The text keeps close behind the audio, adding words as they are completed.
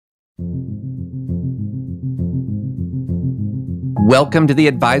Welcome to the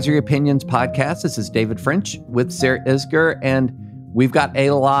Advisory Opinions Podcast. This is David French with Sarah Isgur, and we've got a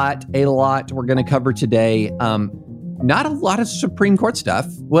lot we're going to cover today. Not a lot of Supreme Court stuff.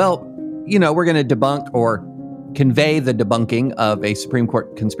 Well, we're going to debunk or convey the debunking of a Supreme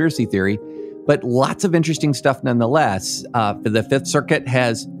Court conspiracy theory, but lots of interesting stuff nonetheless. The Fifth Circuit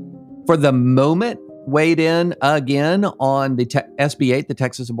has, for the moment, weighed in again on the SB 8, the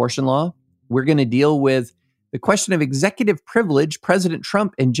Texas abortion law. We're going to deal with the question of executive privilege, President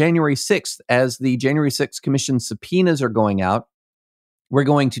Trump, and January 6th, as the January 6th Commission subpoenas are going out. We're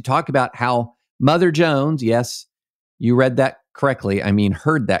going to talk about how Mother Jones, yes, you read that correctly,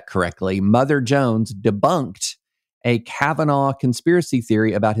 heard that correctly, Mother Jones debunked a Kavanaugh conspiracy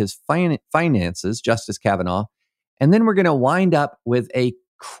theory about his finances, Justice Kavanaugh. And then we're going to wind up with a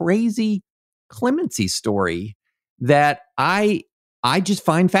crazy clemency story that I just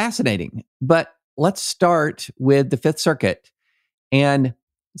find fascinating. But let's start with the Fifth Circuit. And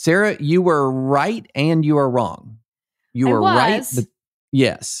Sarah, you were right and you are wrong. You were right.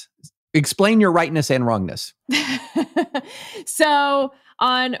 Yes. Explain your rightness and wrongness. So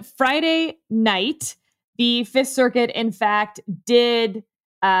on Friday night, the Fifth Circuit, in fact, did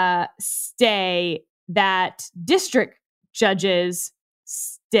stay that district judges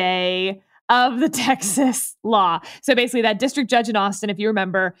stay of the Texas law. So basically that district judge in Austin, if you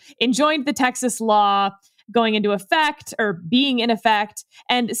remember, enjoined the Texas law going into effect or being in effect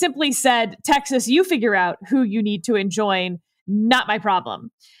and simply said, Texas, you figure out who you need to enjoin, not my problem.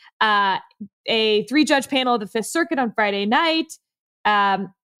 A 3-judge panel of the Fifth Circuit on Friday night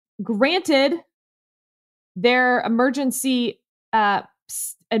granted their emergency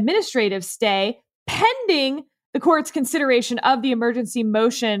administrative stay pending the court's consideration of the emergency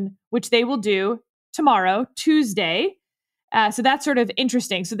motion, which they will do tomorrow, Tuesday. So that's sort of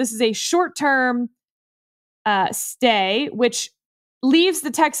interesting. So this is a short-term stay, which leaves the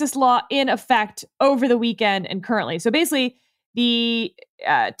Texas law in effect over the weekend and currently. So basically, the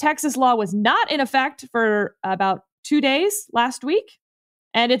Texas law was not in effect for about 2 days last week,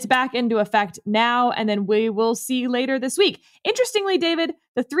 and it's back into effect now, and then we will see later this week. Interestingly, David,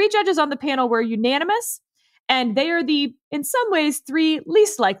 the 3 judges on the panel were unanimous, and they are in some ways, 3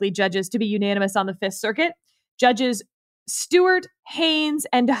 least likely judges to be unanimous on the Fifth Circuit. Judges Stewart, Haynes,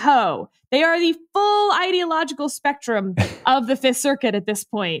 and Ho. They are the full ideological spectrum of the Fifth Circuit at this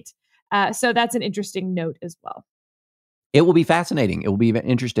point. So that's an interesting note as well. It will be fascinating. It will be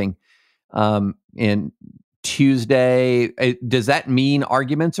interesting. And Tuesday, does that mean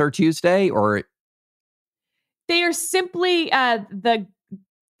arguments are Tuesday, or? They are simply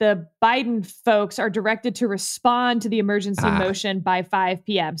the Biden folks are directed to respond to the emergency motion by 5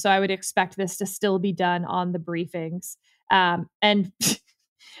 p.m. So I would expect this to still be done on the briefings. And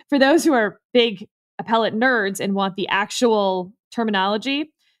for those who are big appellate nerds and want the actual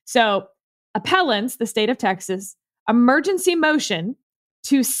terminology, so appellants, the state of Texas, emergency motion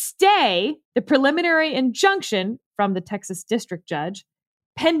to stay the preliminary injunction from the Texas district judge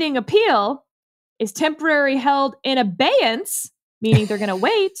pending appeal is temporarily held in abeyance, meaning they're going to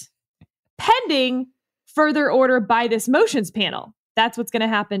wait, pending further order by this motions panel. That's what's going to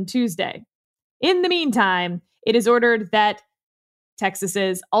happen Tuesday. In the meantime, it is ordered that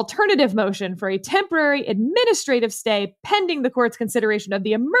Texas's alternative motion for a temporary administrative stay pending the court's consideration of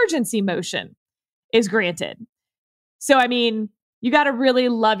the emergency motion is granted. So, you got to really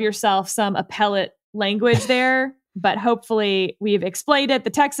love yourself some appellate language there, but hopefully we've explained it. The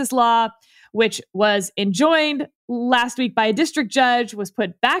Texas law, which was enjoined last week by a district judge, was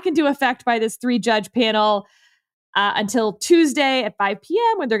put back into effect by this 3-judge panel until Tuesday at 5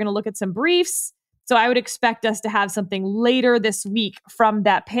 p.m. when they're going to look at some briefs. So I would expect us to have something later this week from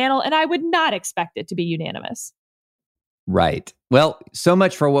that panel, and I would not expect it to be unanimous. Right. Well, so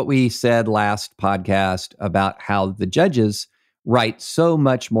much for what we said last podcast about how the judges write so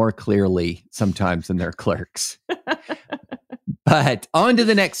much more clearly sometimes than their clerks. But on to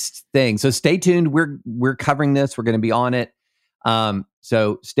the next thing. So stay tuned. We're covering this. We're going to be on it.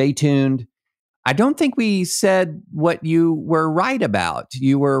 So stay tuned. I don't think we said what you were right about.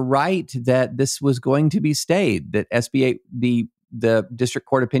 You were right that this was going to be stayed, that SB 8, the district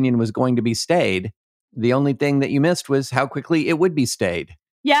court opinion was going to be stayed. The only thing that you missed was how quickly it would be stayed.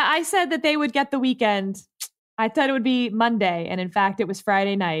 Yeah, I said that they would get the weekend. I thought it would be Monday, and in fact, it was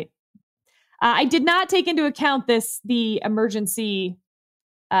Friday night. I did not take into account the emergency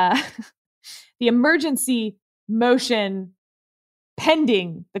motion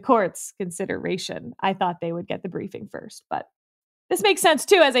pending the court's consideration. I thought they would get the briefing first, but this makes sense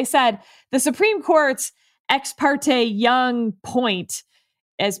too. As I said, the Supreme Court's ex parte Young point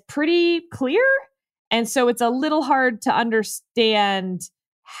is pretty clear. And so it's a little hard to understand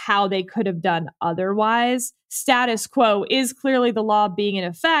how they could have done otherwise. Status quo is clearly the law being in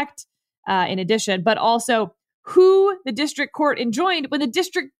effect, in addition, but also who the district court enjoined when the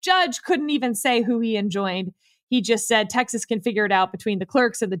district judge couldn't even say who he enjoined. He just said Texas can figure it out between the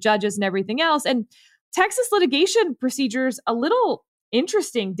clerks and the judges and everything else. And Texas litigation procedures a little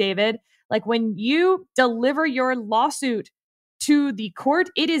interesting, David. Like when you deliver your lawsuit to the court,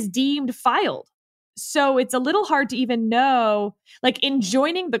 it is deemed filed. So it's a little hard to even know, like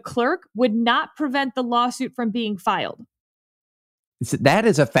enjoining the clerk would not prevent the lawsuit from being filed. That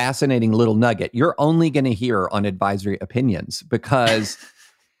is a fascinating little nugget. You're only going to hear on Advisory Opinions because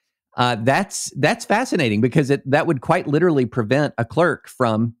that's fascinating because that would quite literally prevent a clerk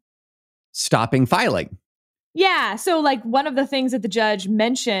from stopping filing. Yeah. So like one of the things that the judge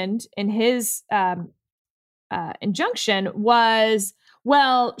mentioned in his injunction was,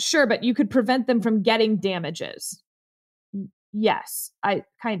 well, sure, but you could prevent them from getting damages. Yes, I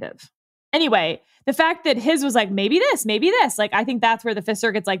kind of. Anyway, the fact that his was like, maybe this, like, I think that's where the Fifth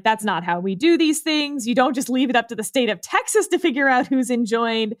Circuit's like, that's not how we do these things. You don't just leave it up to the state of Texas to figure out who's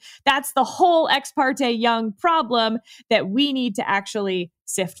enjoined. That's the whole Ex parte Young problem that we need to actually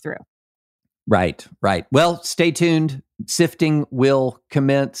sift through. Right. Well, stay tuned. Sifting will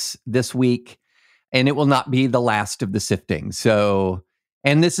commence this week, and it will not be the last of the sifting. So,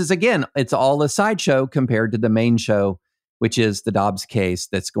 and this is, again, it's all a sideshow compared to the main show, which is the Dobbs case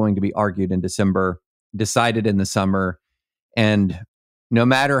that's going to be argued in December, decided in the summer. And no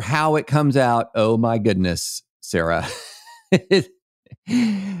matter how it comes out, oh my goodness, Sarah.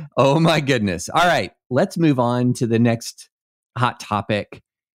 Oh my goodness. All right, let's move on to the next hot topic,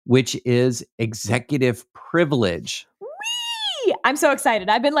 which is executive privilege. Whee! I'm so excited.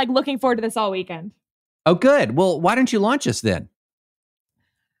 I've been looking forward to this all weekend. Oh, good. Well, why don't you launch us then?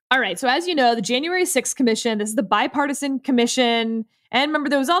 All right. So as you know, the January 6th Commission, this is the bipartisan commission. And remember,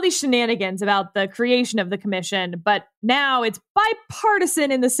 there was all these shenanigans about the creation of the commission, but now it's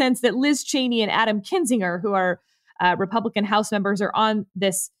bipartisan in the sense that Liz Cheney and Adam Kinzinger, who are Republican House members, are on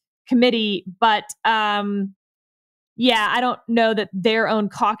this committee. But I don't know that their own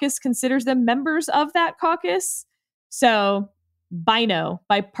caucus considers them members of that caucus. So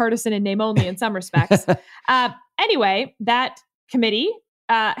bipartisan in name only in some respects. Anyway, that committee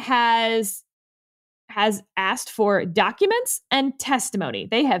has asked for documents and testimony.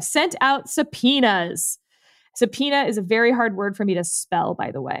 They have sent out subpoenas. Subpoena is a very hard word for me to spell,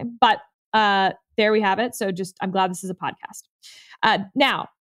 by the way. But there we have it. So I'm glad this is a podcast. Now,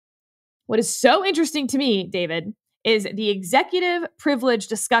 what is so interesting to me, David, is the executive privilege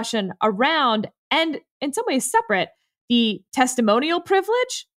discussion around, and in some ways separate, the testimonial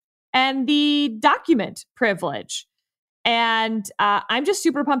privilege and the document privilege. And I'm just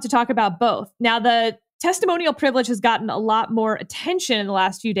super pumped to talk about both. Now, the testimonial privilege has gotten a lot more attention in the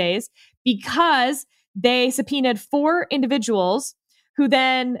last few days because they subpoenaed 4 individuals who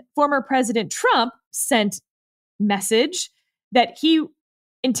then former President Trump sent message that he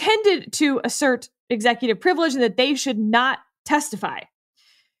intended to assert executive privilege and that they should not testify.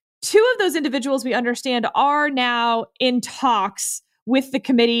 2 of those individuals, we understand, are now in talks with the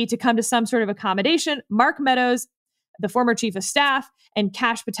committee to come to some sort of accommodation. Mark Meadows, the former chief of staff, and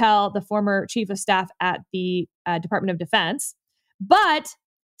Kash Patel, the former chief of staff at the Department of Defense. But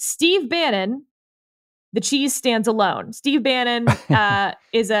Steve Bannon, the cheese stands alone. Steve Bannon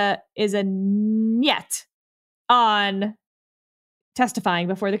is a niet on testifying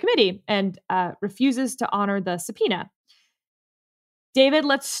before the committee and refuses to honor the subpoena. David,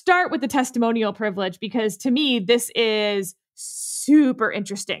 let's start with the testimonial privilege because to me, this is super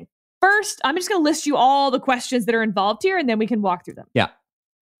interesting. First, I'm just going to list you all the questions that are involved here, and then we can walk through them. Yeah.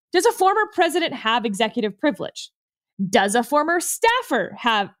 Does a former president have executive privilege? Does a former staffer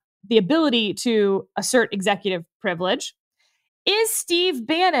have the ability to assert executive privilege? Is Steve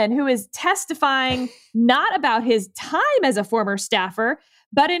Bannon, who is testifying not about his time as a former staffer,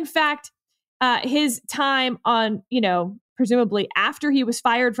 but in fact, his time on, presumably after he was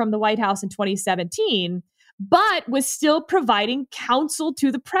fired from the White House in 2017, but was still providing counsel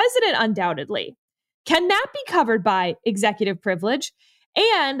to the president, undoubtedly. Can that be covered by executive privilege?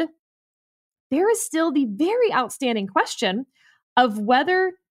 And there is still the very outstanding question of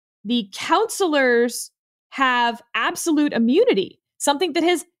whether the counselors have absolute immunity, something that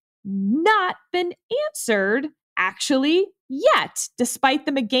has not been answered actually yet, despite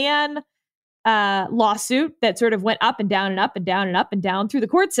the McGahn lawsuit that sort of went up and down and up and down and up and down through the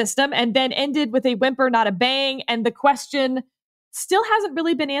court system and then ended with a whimper, not a bang. And the question still hasn't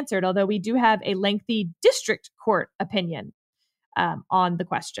really been answered, although we do have a lengthy district court opinion on the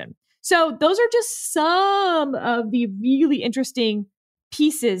question. So those are just some of the really interesting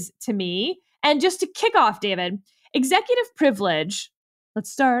pieces to me. And just to kick off, David, executive privilege,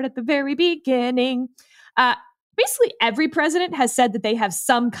 let's start at the very beginning. Basically, every president has said that they have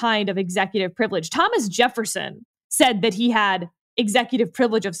some kind of executive privilege. Thomas Jefferson said that he had executive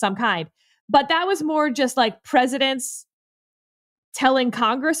privilege of some kind, but that was more just like presidents telling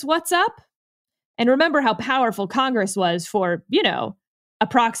Congress what's up. And remember how powerful Congress was for,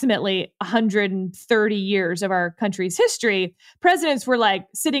 approximately 130 years of our country's history. Presidents were like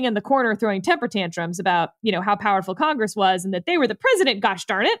sitting in the corner throwing temper tantrums about, how powerful Congress was and that they were the president, gosh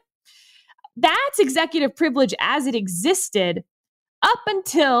darn it. That's executive privilege as it existed up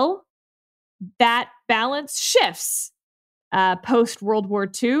until that balance shifts post-World War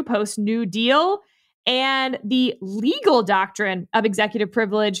II, post-New Deal, and the legal doctrine of executive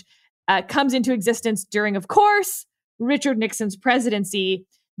privilege comes into existence during, of course, Richard Nixon's presidency.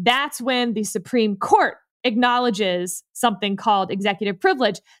 That's when the Supreme Court acknowledges something called executive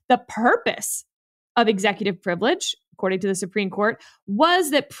privilege. The purpose of executive privilege, according to the Supreme Court, was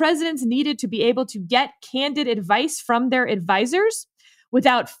that presidents needed to be able to get candid advice from their advisors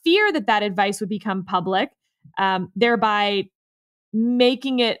without fear that that advice would become public, thereby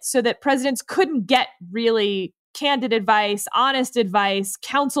making it so that presidents couldn't get really candid advice, honest advice,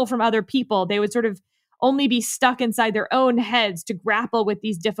 counsel from other people. They would sort of only be stuck inside their own heads to grapple with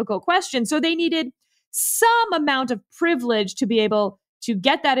these difficult questions. So they needed some amount of privilege to be able to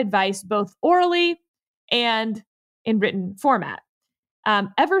get that advice both orally and in written format.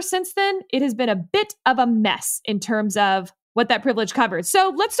 Ever since then, it has been a bit of a mess in terms of what that privilege covers.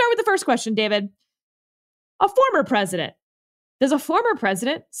 So let's start with the first question, David. A former president. Does a former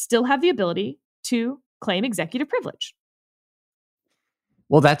president still have the ability to claim executive privilege?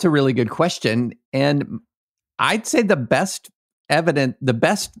 Well, that's a really good question. And I'd say the best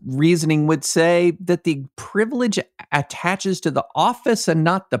reasoning would say that the privilege attaches to the office and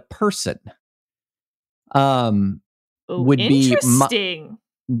not the person. Would be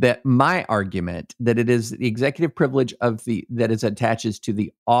my argument that it is the executive privilege that is attaches to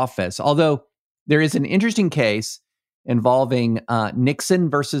the office. Although there is an interesting case involving Nixon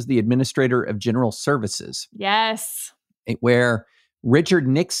versus the Administrator of General Services. Yes, where Richard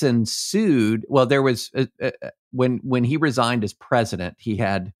Nixon sued. Well, there was when he resigned as president, he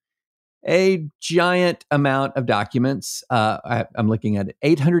had a giant amount of documents. I'm looking at it,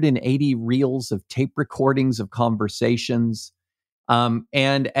 880 reels of tape recordings of conversations.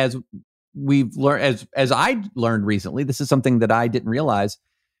 And as we've learned, as I learned recently, this is something that I didn't realize.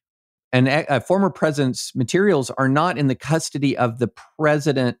 And a former president's materials are not in the custody of the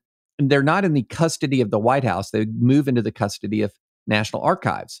president. They're not in the custody of the White House. They move into the custody of National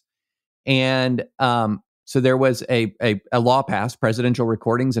Archives. And so there was a law passed, Presidential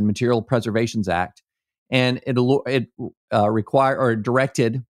Recordings and Material Preservations Act, and it required or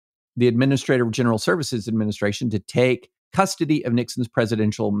directed the Administrator of General Services Administration to take custody of Nixon's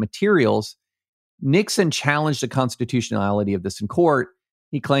presidential materials. Nixon challenged the constitutionality of this in court.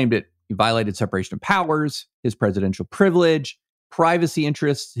 He claimed it violated separation of powers, his presidential privilege, privacy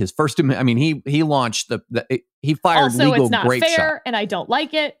interests, his First Amendment. I mean, he launched he fired also, legal it's not grape fair, shot. And I don't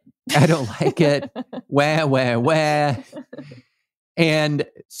like it. I don't like it. Wah. And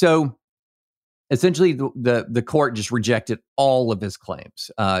so essentially the court just rejected all of his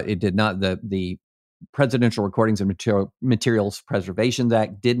claims. It did not, the Presidential Recordings and Materials Preservation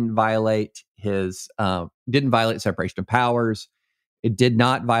Act didn't violate separation of powers. It did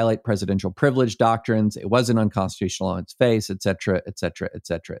not violate presidential privilege doctrines. It wasn't unconstitutional on its face, et cetera, et cetera, et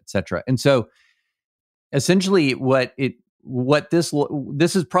cetera, et cetera. And so essentially this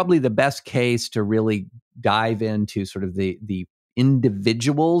is probably the best case to really dive into sort of the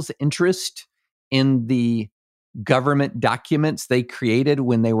individual's interest in the government documents they created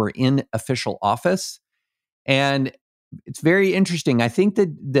when they were in official office. And it's very interesting. I think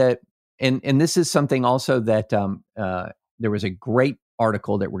that and this is something also that there was a great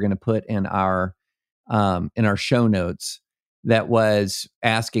article that we're going to put in our show notes that was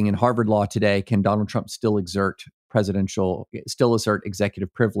asking in Harvard Law Today, can Donald Trump still assert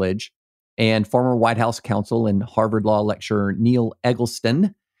executive privilege? And former White House counsel and Harvard Law lecturer Neil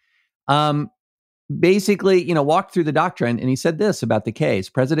Eggleston basically, walked through the doctrine, and he said this about the case.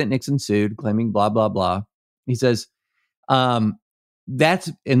 President Nixon sued, claiming blah, blah, blah. He says, and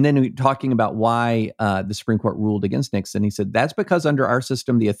then talking about why the Supreme Court ruled against Nixon, he said, that's because under our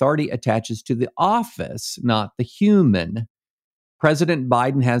system, the authority attaches to the office, not the human. President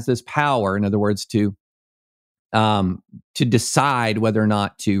Biden has this power, in other words, to decide whether or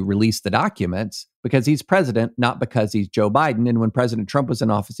not to release the documents. because he's president, not because he's Joe Biden. And when President Trump was in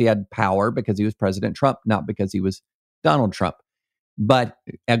office, he had power because he was President Trump, not because he was Donald Trump. But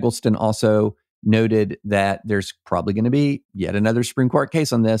Eggleston also noted that there's probably going to be yet another Supreme Court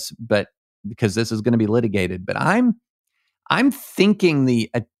case on this, but because this is going to be litigated. But I'm thinking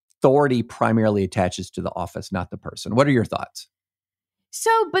the authority primarily attaches to the office, not the person. What are your thoughts? So,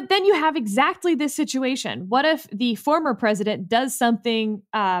 but then you have exactly this situation. What if the former president does something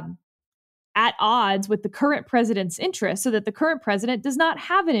at odds with the current president's interest, so that the current president does not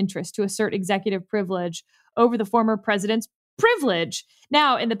have an interest to assert executive privilege over the former president's privilege?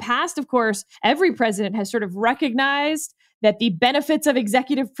 Now, in the past, of course, every president has sort of recognized that the benefits of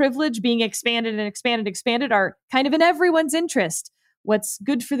executive privilege being expanded and expanded and expanded are kind of in everyone's interest. What's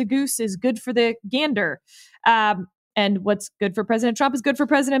good for the goose is good for the gander. And what's good for President Trump is good for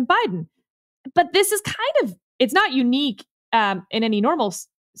President Biden. But this is it's not unique in any normal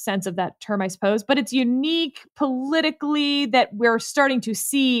sense of that term, I suppose, but it's unique politically that we're starting to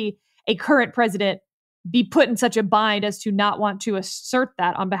see a current president be put in such a bind as to not want to assert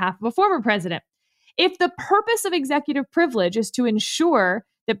that on behalf of a former president. If the purpose of executive privilege is to ensure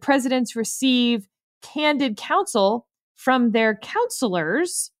that presidents receive candid counsel from their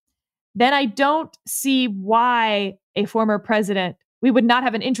counselors, then I don't see why we would not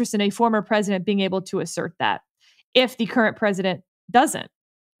have an interest in a former president being able to assert that if the current president doesn't.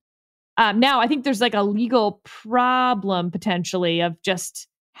 Now, I think there's like a legal problem potentially of just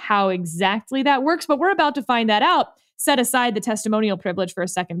how exactly that works, but we're about to find that out. Set aside the testimonial privilege for a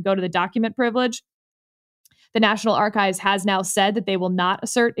second, go to the document privilege. The National Archives has now said that they will not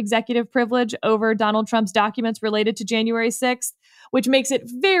assert executive privilege over Donald Trump's documents related to January 6th, which makes it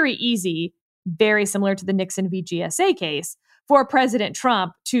very easy, very similar to the Nixon v. GSA case, for President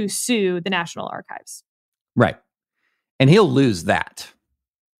Trump to sue the National Archives. Right. And he'll lose that.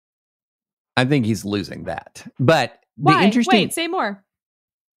 I think he's losing that. But the Why? interesting... Wait, say more.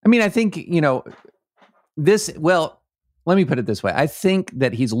 I mean, I think, let me put it this way. I think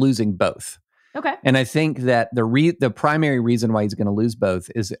that he's losing both. Okay. And I think that the primary reason why he's going to lose both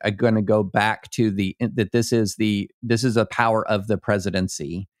is going to go back to that this is a power of the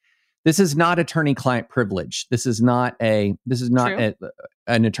presidency. This is not attorney-client privilege. This is not an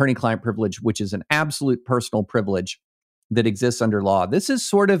attorney-client privilege, which is an absolute personal privilege that exists under law. This is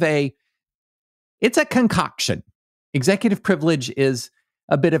sort of it's a concoction. Executive privilege is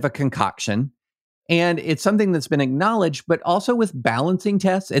a bit of a concoction. And it's something that's been acknowledged, but also with balancing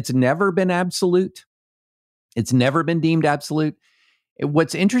tests. It's never been absolute. It's never been deemed absolute.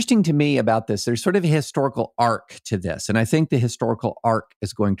 What's interesting to me about this, there's sort of a historical arc to this. And I think the historical arc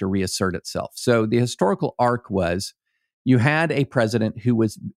is going to reassert itself. So the historical arc was you had a president who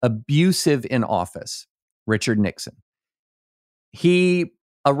was abusive in office, Richard Nixon. He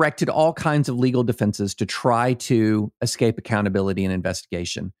erected all kinds of legal defenses to try to escape accountability and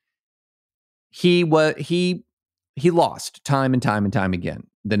investigation. He lost time and time and time again.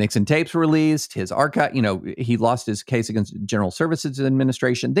 The Nixon tapes were released, his archive, he lost his case against General Services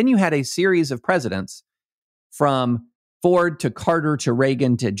Administration. Then you had a series of presidents from Ford to Carter to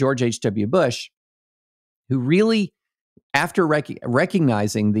Reagan to George H.W. Bush, who really, after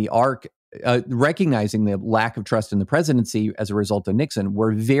recognizing the lack of trust in the presidency as a result of Nixon,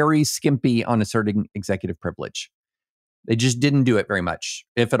 were very skimpy on asserting executive privilege. They just didn't do it very much,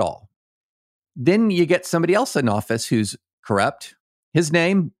 if at all. Then you get somebody else in office who's corrupt. His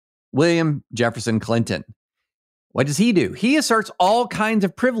name, William Jefferson Clinton. What does he do? He asserts all kinds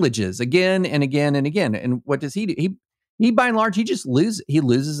of privileges again and again and again. And what does he do? He by and large, he just loses. He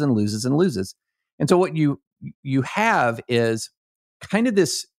loses and loses and loses. And so what you have is kind of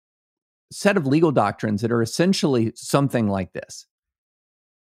this set of legal doctrines that are essentially something like this.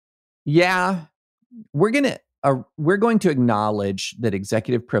 Yeah, we're going to acknowledge that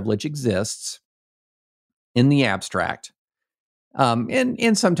executive privilege exists in the abstract,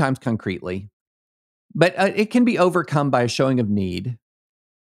 and sometimes concretely, but it can be overcome by a showing of need.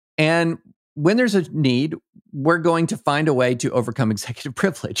 And when there's a need, we're going to find a way to overcome executive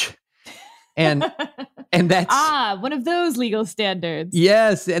privilege. And that's one of those legal standards.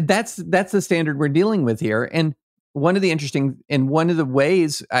 Yes, that's the standard we're dealing with here. And one of the interesting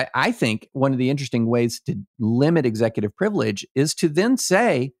ways to limit executive privilege is to then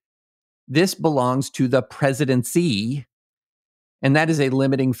say this belongs to the presidency, and that is a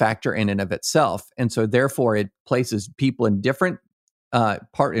limiting factor in and of itself. And so therefore it places people in different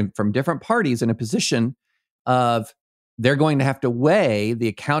from different parties in a position of they're going to have to weigh the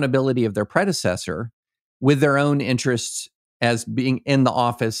accountability of their predecessor with their own interests as being in the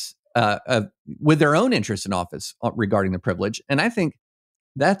office, with their own interest in office regarding the privilege. And I think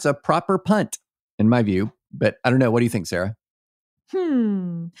that's a proper punt. in my view. But I don't know. What do you think, Sarah?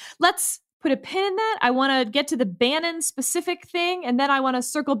 Let's put a pin in that. I want to get to the Bannon specific thing, and then I want to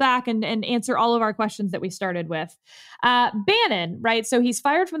circle back and answer all of our questions that we started with. Bannon, right? So he's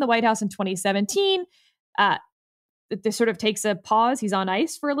fired from the White House in 2017. This sort of takes a pause. He's on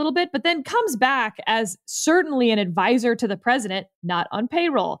ice for a little bit, but then comes back as certainly an advisor to the president, not on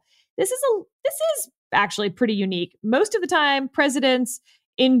payroll. This is actually pretty unique. Most of the time, presidents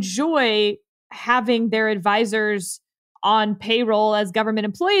enjoy having their advisors on payroll as government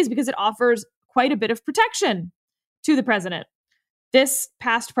employees because it offers quite a bit of protection to the president. This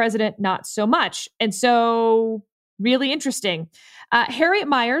past president, not so much. And so really interesting. Harriet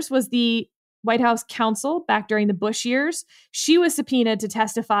Miers was the White House counsel back during the Bush years. She was subpoenaed to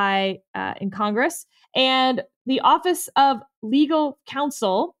testify in Congress. And the Office of Legal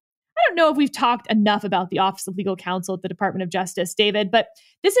Counsel, I don't know if we've talked enough about the Office of Legal Counsel at the Department of Justice, David, but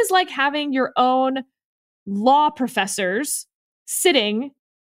this is like having your own law professors sitting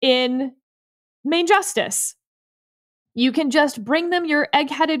in Main Justice. You can just bring them your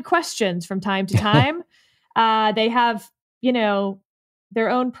egg-headed questions from time to time. They have, their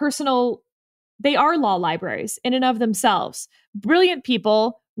own personal, they are law libraries in and of themselves. Brilliant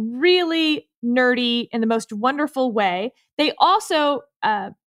people, really nerdy in the most wonderful way. They also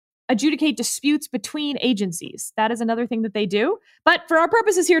adjudicate disputes between agencies. That is another thing that they do. But for our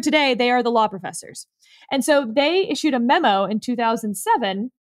purposes here today, they are the law professors. And so they issued a memo in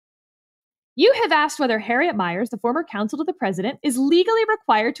 2007. You have asked whether Harriet Miers, the former counsel to the president, is legally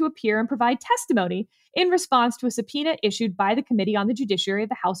required to appear and provide testimony in response to a subpoena issued by the Committee on the Judiciary of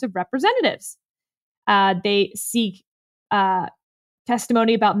the House of Representatives. They seek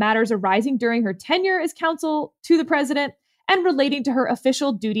testimony about matters arising during her tenure as counsel to the president and relating to her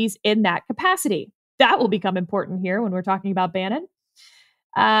official duties in that capacity. That will become important here when we're talking about Bannon.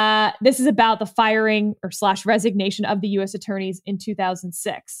 This is about the firing or / resignation of the U.S. attorneys in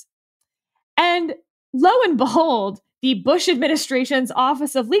 2006. And lo and behold, the Bush administration's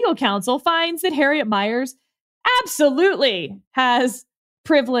Office of Legal Counsel finds that Harriet Miers absolutely has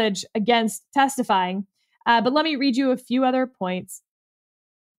privilege against testifying. But let me read you a few other points.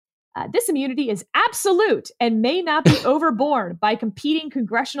 This immunity is absolute and may not be overborne by competing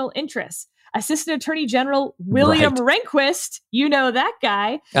congressional interests. Assistant Attorney General William Rehnquist, you know that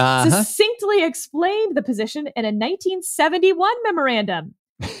guy, succinctly explained the position in a 1971 memorandum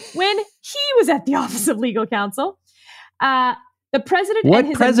when he was at the Office of Legal Counsel. The president what and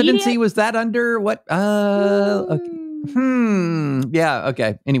his presidency was that under? What? Okay. Yeah.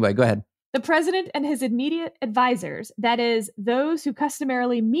 Okay. Anyway, go ahead. The president and his immediate advisors, that is, those who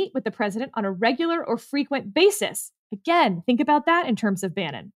customarily meet with the president on a regular or frequent basis. Again, think about that in terms of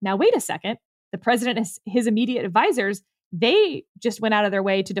Bannon. Now, wait a second. The president and his immediate advisors, they just went out of their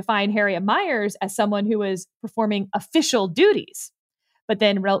way to define Harriet Miers as someone who was performing official duties. But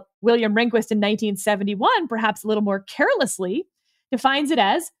then William Rehnquist in 1971, perhaps a little more carelessly, defines it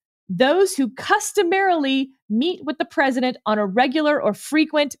as those who customarily meet with the president on a regular or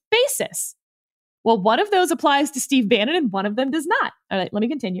frequent basis. Well, one of those applies to Steve Bannon and one of them does not. All right, let me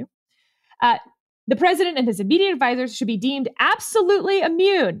continue. The president and his immediate advisors should be deemed absolutely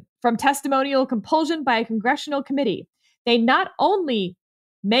immune from testimonial compulsion by a congressional committee. They not only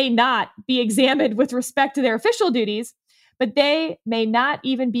may not be examined with respect to their official duties, but they may not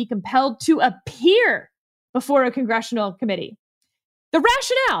even be compelled to appear before a congressional committee. The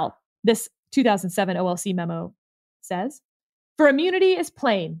rationale, this 2007 OLC memo says, for immunity is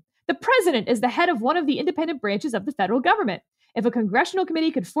plain. The president is the head of one of the independent branches of the federal government. If a congressional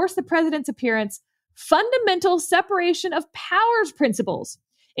committee could force the president's appearance, fundamental separation of powers principles,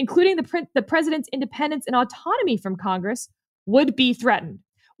 including the president's independence and autonomy from Congress, would be threatened,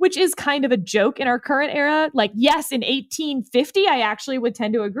 which is kind of a joke in our current era. Like, yes, in 1850, I actually would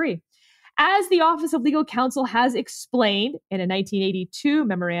tend to agree. As the Office of Legal Counsel has explained in a 1982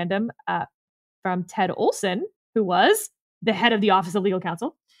 memorandum from Ted Olson, who was the head of the Office of Legal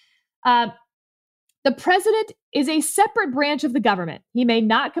Counsel, the president is a separate branch of the government. He may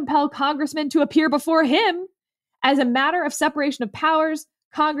not compel congressmen to appear before him. As a matter of separation of powers,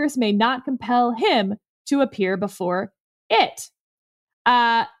 Congress may not compel him to appear before it.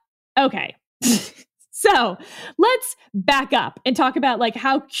 Okay. So let's back up and talk about like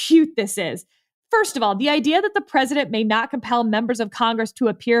how cute this is. First of all, the idea that the president may not compel members of Congress to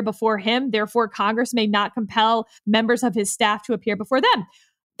appear before him, therefore Congress may not compel members of his staff to appear before them.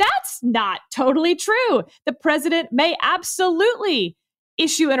 That's not totally true. The president may absolutely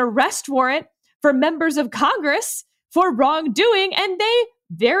issue an arrest warrant for members of Congress for wrongdoing, and they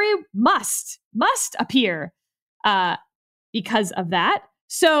very must appear because of that.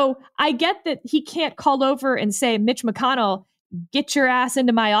 So I get that he can't call over and say, Mitch McConnell, get your ass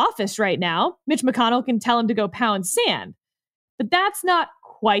into my office right now. Mitch McConnell can tell him to go pound sand. But that's not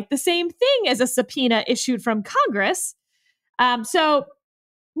quite the same thing as a subpoena issued from Congress. So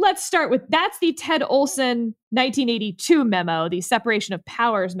let's start with, that's the Ted Olson 1982 memo, the separation of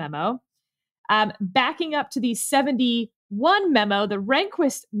powers memo. Backing up to the 71 memo, the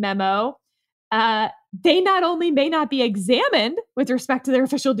Rehnquist memo, they not only may not be examined with respect to their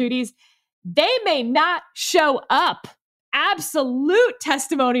official duties, they may not show up. Absolute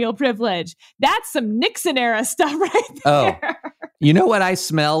testimonial privilege. That's some Nixon era stuff right there. Oh, you know what I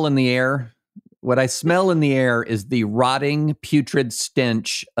smell in the air? What I smell in the air is the rotting, putrid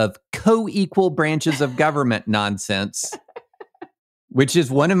stench of co-equal branches of government nonsense, which is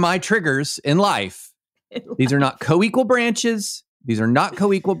one of my triggers in life. These are not co-equal branches. These are not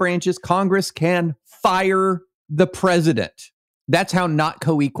co-equal branches. Congress can fire the president. That's how not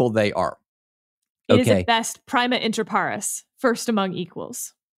co-equal they are. It is at best prima inter pares, first among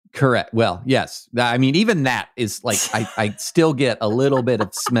equals. Correct. Well, yes. I mean, even that is like, I still get a little bit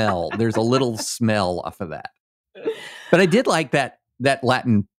of smell. There's a little smell off of that. But I did like that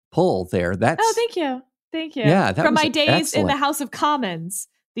Latin pull there. Thank you. Thank you. Yeah, from my days in the House of Commons,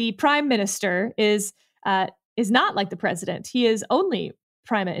 the prime minister is not like the president. He is only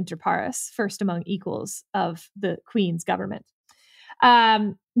prima inter pares, first among equals of the Queen's government.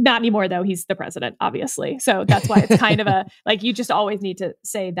 Not anymore, though. He's the president, obviously. So that's why it's kind of like, you just always need to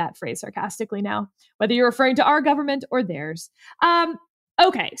say that phrase sarcastically now, whether you're referring to our government or theirs.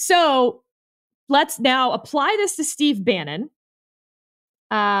 Okay, so let's now apply this to Steve Bannon.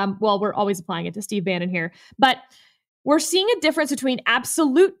 Well, we're always applying it to Steve Bannon here, but we're seeing a difference between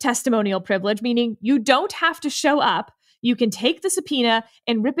absolute testimonial privilege, meaning you don't have to show up. You can take the subpoena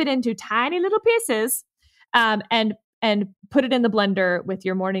and rip it into tiny little pieces, and put it in the blender with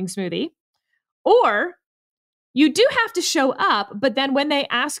your morning smoothie. Or you do have to show up, but then when they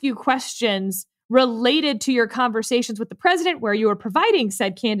ask you questions related to your conversations with the president, where you are providing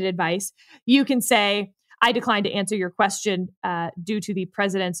said candid advice, you can say, I decline to answer your question due to the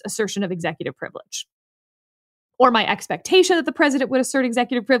president's assertion of executive privilege. Or my expectation that the president would assert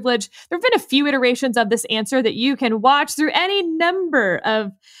executive privilege. There have been a few iterations of this answer that you can watch through any number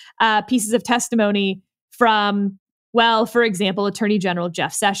of pieces of testimony from, well, for example, Attorney General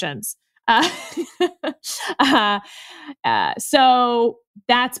Jeff Sessions. So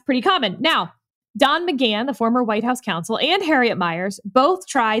that's pretty common. Now, Don McGahn, the former White House counsel, and Harriet Miers both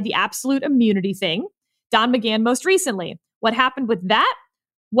tried the absolute immunity thing. Don McGahn most recently. What happened with that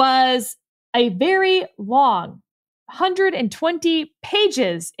was a very long, 120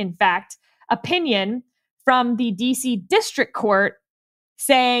 pages, in fact, opinion from the DC District Court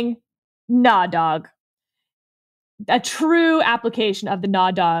saying, nah, dog. A true application of the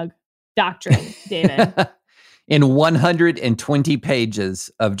nah, dog doctrine, David. In 120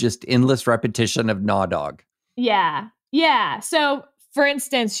 pages of just endless repetition of nah, dog. Yeah. So, for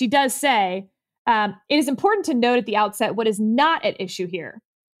instance, she does say, it is important to note at the outset what is not at issue here.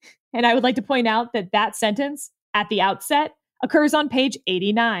 And I would like to point out that sentence at the outset occurs on page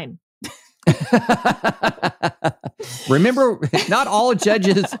 89. Remember, not all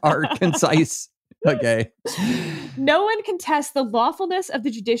judges are concise. Okay. No one contests the lawfulness of the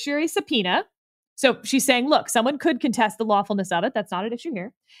judiciary subpoena. So she's saying, look, someone could contest the lawfulness of it. That's not an issue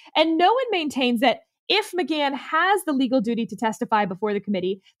here. And no one maintains that if McGahn has the legal duty to testify before the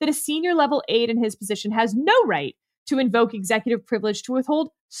committee, that a senior level aide in his position has no right to invoke executive privilege to withhold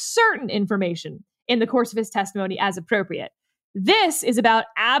certain information in the course of his testimony as appropriate. This is about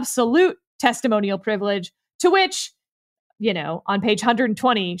absolute testimonial privilege, to which, on page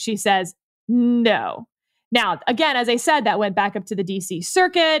 120, she says, no. Now, again, as I said, that went back up to the DC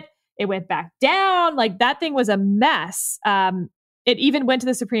Circuit. It went back down. Like, that thing was a mess. It even went to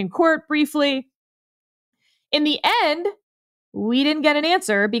the Supreme Court briefly. In the end, we didn't get an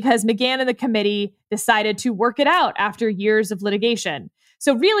answer because McGahn and the committee decided to work it out after years of litigation.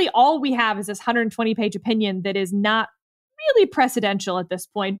 So really, all we have is this 120-page opinion that is not really precedential at this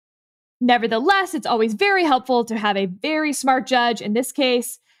point. Nevertheless, it's always very helpful to have a very smart judge. In this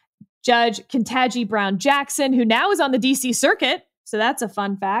case, Judge Ketanji Brown Jackson, who now is on the DC Circuit, so that's a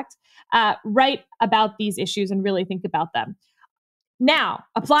fun fact, write about these issues and really think about them. Now,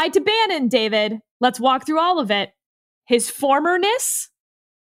 applied to Bannon, David, let's walk through all of it. His formarness,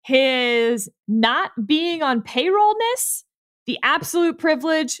 his not being on payrollness, the absolute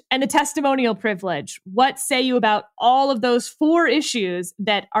privilege, and the testimonial privilege. What say you about all of those four issues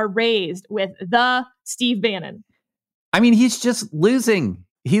that are raised with the Steve Bannon? I mean, he's just losing.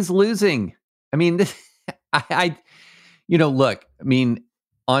 He's losing. I mean, look, I mean,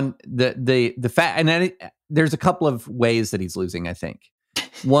 on the fact, and then there's a couple of ways that he's losing, I think.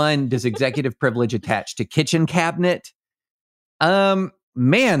 One, does executive privilege attach to kitchen cabinet?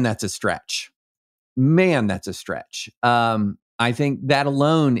 Man, that's a stretch. I think that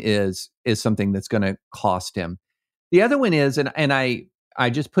alone is something that's going to cost him. The other one is, and I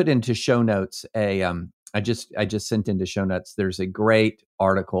just put into show notes I just sent into show notes. There's a great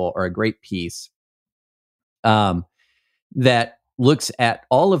article or a great piece that looks at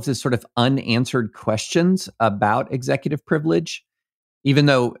all of the sort of unanswered questions about executive privilege, even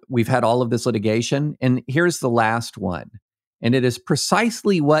though we've had all of this litigation. And here's the last one. And it is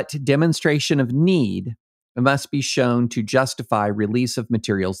precisely what demonstration of need must be shown to justify release of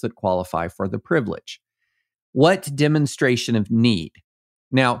materials that qualify for the privilege. What demonstration of need?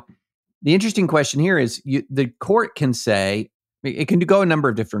 Now, the interesting question here is the court can say, it can go a number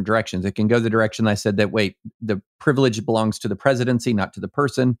of different directions. It can go the direction I said that, wait, the privilege belongs to the presidency, not to the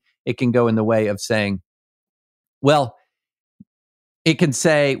person. It can go in the way of saying, well, it can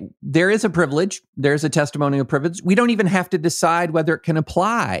say there is a privilege, there's a testimonial privilege. We don't even have to decide whether it can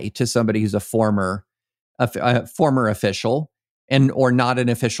apply to somebody who's a former official or not an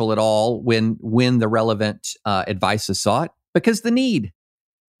official at all when the relevant advice is sought, because the need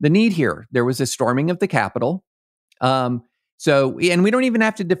here, there was a storming of the Capitol. And we don't even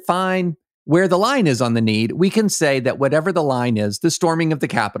have to define where the line is on the need. We can say that whatever the line is, the storming of the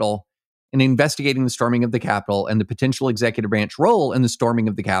Capitol and investigating the storming of the Capitol and the potential executive branch role in the storming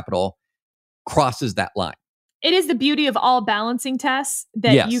of the Capitol crosses that line. It is the beauty of all balancing tests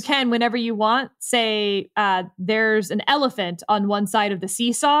that you can, whenever you want, say there's an elephant on one side of the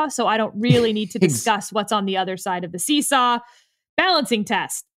seesaw, so I don't really need to discuss what's on the other side of the seesaw. Balancing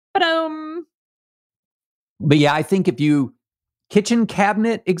test. But yeah, I think kitchen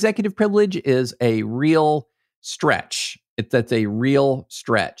cabinet executive privilege is a real stretch. That's a real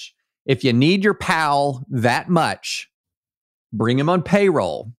stretch. If you need your pal that much, bring him on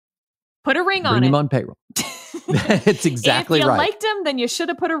payroll. Put a ring on it. Bring him on payroll. That's exactly right. If you liked him, then you should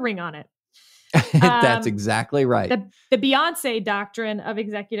have put a ring on it. That's exactly right. The Beyonce doctrine of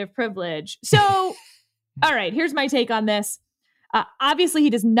executive privilege. So, all right, here's my take on this. Obviously, he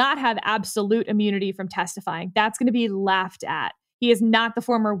does not have absolute immunity from testifying. That's going to be laughed at. He is not the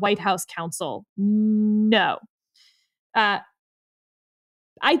former White House counsel. No. I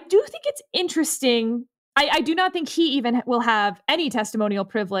do think it's interesting. I do not think he even will have any testimonial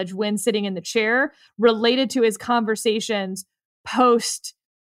privilege when sitting in the chair related to his conversations post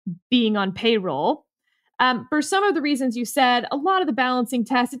being on payroll. For some of the reasons you said, a lot of the balancing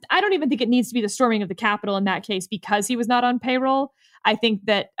tests, I don't even think it needs to be the storming of the Capitol in that case because he was not on payroll. I think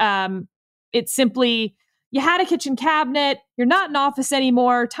that it's simply, you had a kitchen cabinet, you're not in office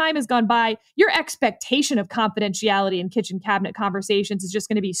anymore, time has gone by, your expectation of confidentiality in kitchen cabinet conversations is just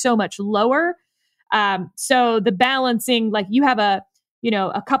going to be so much lower. So the balancing, like you have a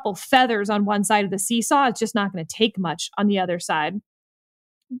couple feathers on one side of the seesaw, it's just not going to take much on the other side.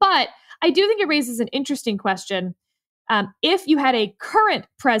 But I do think it raises an interesting question. If you had a current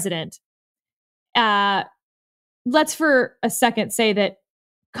president, let's for a second say that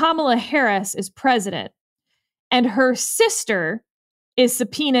Kamala Harris is president and her sister is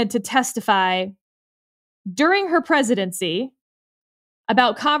subpoenaed to testify during her presidency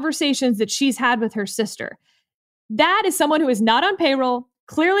about conversations that she's had with her sister. That is someone who is not on payroll,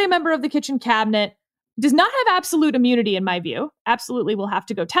 clearly a member of the kitchen cabinet, does not have absolute immunity in my view, absolutely will have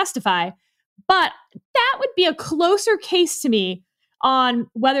to go testify, but that would be a closer case to me on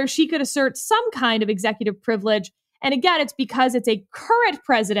whether she could assert some kind of executive privilege. And again, it's because it's a current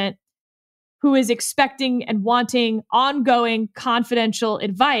president who is expecting and wanting ongoing confidential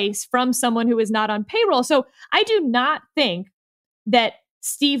advice from someone who is not on payroll. So I do not think that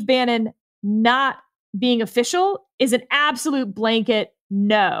Steve Bannon not being official is an absolute blanket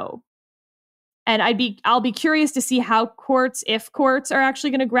no. And I'll be curious to see how courts, if courts are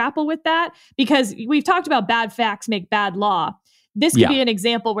actually going to grapple with that, because we've talked about bad facts make bad law. This could be an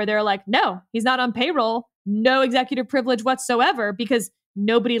example where they're like, no, he's not on payroll, no executive privilege whatsoever, because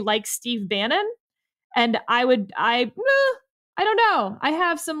nobody likes Steve Bannon. And I don't know. I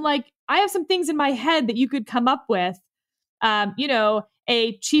have some things in my head that you could come up with.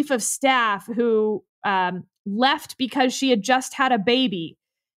 A chief of staff who left because she had just had a baby.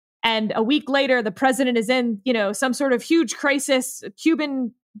 And a week later, the president is in, some sort of huge crisis,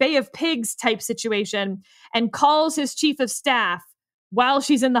 Cuban Bay of Pigs type situation, and calls his chief of staff while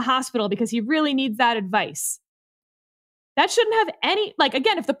she's in the hospital because he really needs that advice. That shouldn't have any,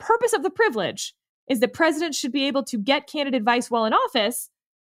 again, if the purpose of the privilege is that presidents should be able to get candid advice while in office,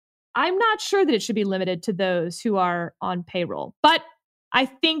 I'm not sure that it should be limited to those who are on payroll. But I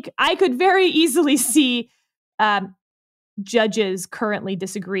think I could very easily see judges currently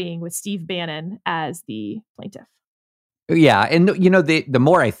disagreeing with Steve Bannon as the plaintiff. Yeah. And, the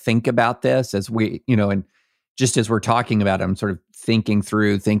more I think about this as and just as we're talking about it, I'm sort of thinking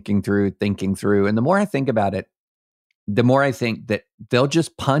through. And the more I think about it, the more I think that they'll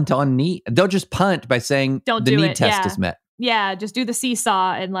just punt on need. They'll just punt by saying don't the do need it. test is met. Yeah, just do the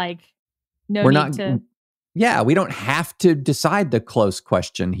seesaw and no We're need not, to. Yeah, we don't have to decide the close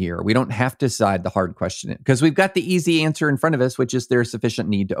question here. We don't have to decide the hard question because we've got the easy answer in front of us, which is there's sufficient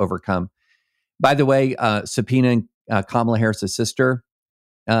need to overcome. By the way, subpoenaing Kamala Harris's sister,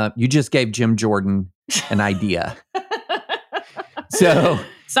 you just gave Jim Jordan an idea. So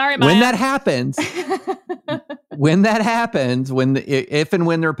sorry, Maya. When that happens, if and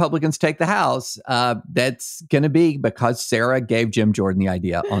when the Republicans take the House, that's going to be because Sarah gave Jim Jordan the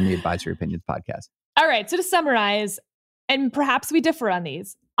idea on the Advisory Opinions podcast. All right. So to summarize, and perhaps we differ on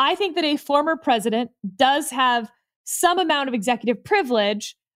these, I think that a former president does have some amount of executive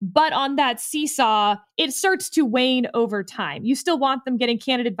privilege, but on that seesaw, it starts to wane over time. You still want them getting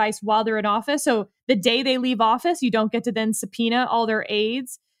candidate advice while they're in office. So the day they leave office, you don't get to then subpoena all their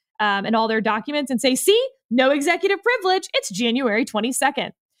aides and all their documents and say, see, no executive privilege. It's January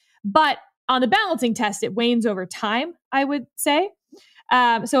 22nd. But on the balancing test, it wanes over time, I would say.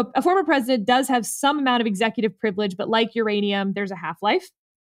 So a former president does have some amount of executive privilege, but like uranium, there's a half-life.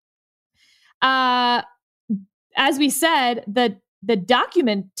 As we said, the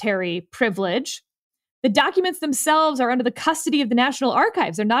documentary privilege, the documents themselves are under the custody of the National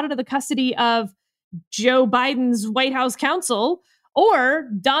Archives. They're not under the custody of Joe Biden's White House counsel or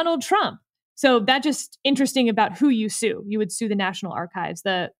Donald Trump. So that's just interesting about who you sue. You would sue the National Archives,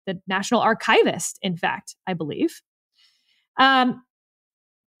 the National Archivist, in fact, I believe.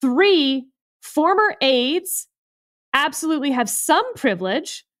 3, former aides absolutely have some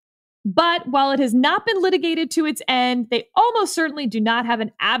privilege, but while it has not been litigated to its end, they almost certainly do not have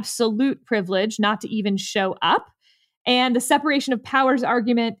an absolute privilege not to even show up. And the separation of powers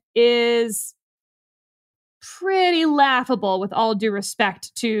argument is pretty laughable, with all due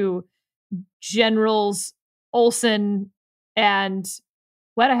respect to Generals Olson and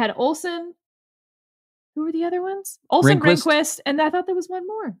I had Olson. Who were the other ones? Olson, Rehnquist, and I thought there was one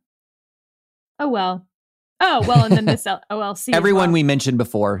more. Oh, well, and then this OLC. Everyone we mentioned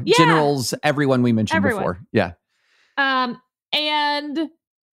before. Yeah. Generals, everyone we mentioned before. Yeah. And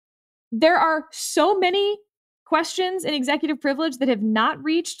there are so many questions in executive privilege that have not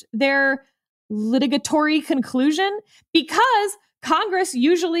reached their litigatory conclusion because Congress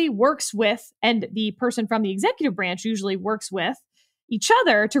usually works with, and the person from the executive branch usually works with, each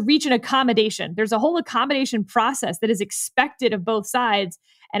other to reach an accommodation. There's a whole accommodation process that is expected of both sides.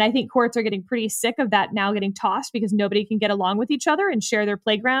 And I think courts are getting pretty sick of that now getting tossed because nobody can get along with each other and share their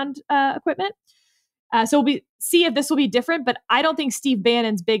playground equipment. So we'll see if this will be different, but I don't think Steve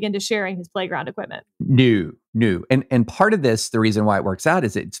Bannon's big into sharing his playground equipment. No. And part of this, the reason why it works out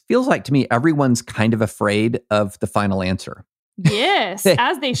is it feels like to me, everyone's kind of afraid of the final answer. Yes,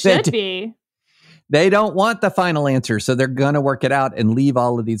 as they should be. They don't want the final answer, so they're going to work it out and leave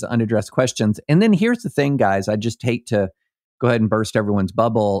all of these unaddressed questions. And then here's the thing, guys. I just hate to go ahead and burst everyone's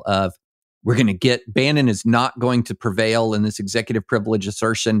bubble of Bannon is not going to prevail in this executive privilege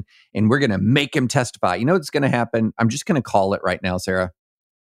assertion, and we're going to make him testify. You know what's going to happen? I'm just going to call it right now, Sarah.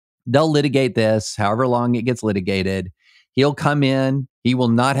 They'll litigate this, however long it gets litigated. He'll come in. He will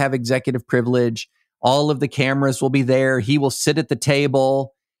not have executive privilege. All of the cameras will be there. He will sit at the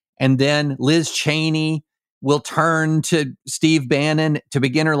table. And then Liz Cheney will turn to Steve Bannon to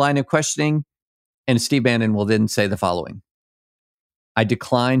begin her line of questioning. And Steve Bannon will then say the following: I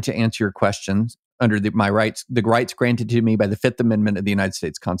decline to answer your questions under the rights granted to me by the Fifth Amendment of the United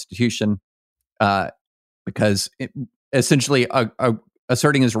States Constitution, because essentially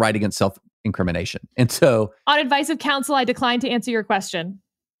asserting his right against self-incrimination. And so, on advice of counsel, I decline to answer your question.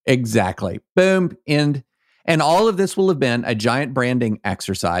 Exactly. Boom. And all of this will have been a giant branding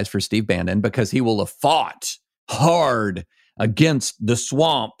exercise for Steve Bannon because he will have fought hard against the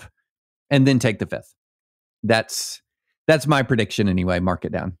swamp and then take the fifth. That's my prediction anyway. Mark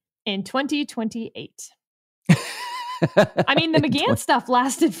it down. In 2028. I mean, the McGahn stuff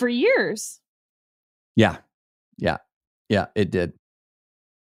lasted for years. Yeah, it did.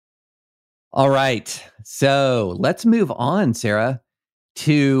 All right. So let's move on, Sarah,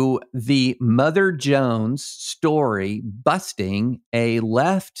 to the Mother Jones story busting a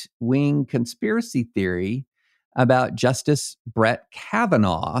left-wing conspiracy theory about Justice Brett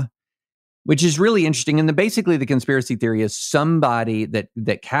Kavanaugh, which is really interesting. And basically the conspiracy theory is somebody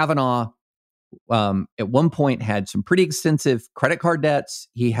that Kavanaugh at one point had some pretty extensive credit card debts.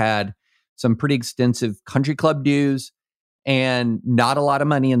 He had some pretty extensive country club dues and not a lot of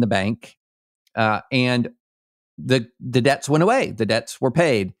money in the bank. And the debts went away. The debts were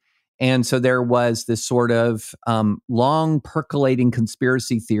paid. And so there was this sort of long percolating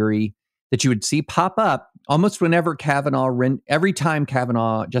conspiracy theory that you would see pop up almost whenever every time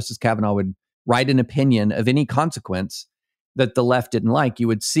Justice Kavanaugh would write an opinion of any consequence that the left didn't like. You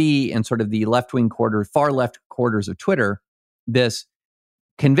would see in sort of the far left quarters of Twitter, this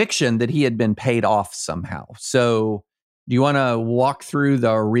conviction that he had been paid off somehow. So do you want to walk through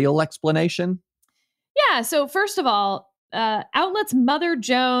the real explanation? Yeah. So first of all, outlets Mother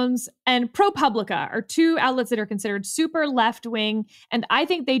Jones and ProPublica are two outlets that are considered super left-wing, and I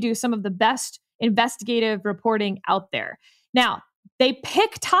think they do some of the best investigative reporting out there. Now, they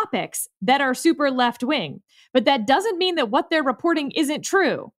pick topics that are super left-wing, but that doesn't mean that what they're reporting isn't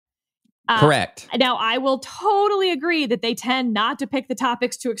true. Correct. Now, I will totally agree that they tend not to pick the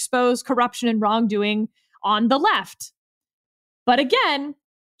topics to expose corruption and wrongdoing on the left. But again,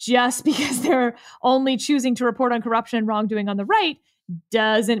 just because they're only choosing to report on corruption and wrongdoing on the right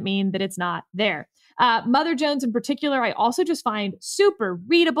doesn't mean that it's not there. Mother Jones in particular, I also just find super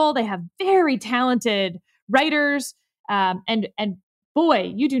readable. They have very talented writers. And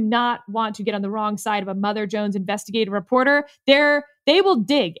boy, you do not want to get on the wrong side of a Mother Jones investigative reporter. They will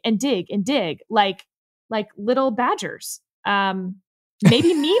dig and dig and dig like little badgers.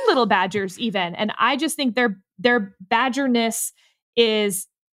 Maybe mean little badgers even. And I just think their badgerness is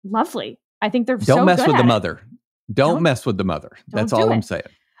lovely. I think they're so good. Don't mess with the it. mother. Don't mess with the mother. That's all I'm saying.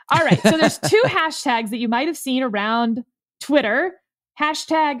 All right. So there's two hashtags that you might have seen around Twitter.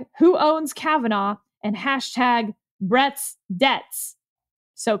 Hashtag who owns Kavanaugh and hashtag Brett's debts.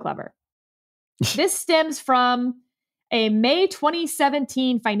 So clever. This stems from a May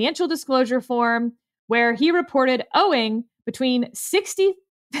 2017 financial disclosure form where he reported owing between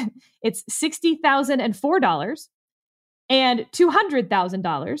 $60,004 and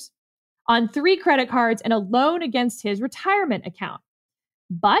 $200,000 on 3 credit cards and a loan against his retirement account.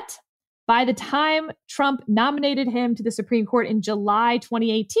 But by the time Trump nominated him to the Supreme Court in July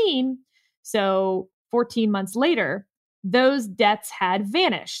 2018, so 14 months later, those debts had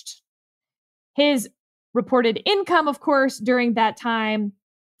vanished. His reported income, of course, during that time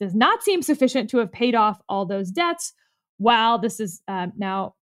does not seem sufficient to have paid off all those debts, while this is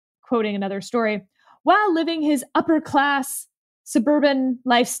now quoting another story, while living his upper-class suburban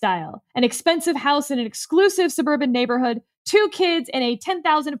lifestyle, an expensive house in an exclusive suburban neighborhood, 2 kids in a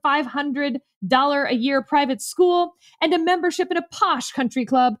 $10,500 a year private school, and a membership in a posh country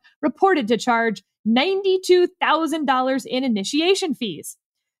club reported to charge $92,000 in initiation fees.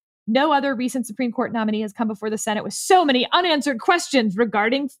 No other recent Supreme Court nominee has come before the Senate with so many unanswered questions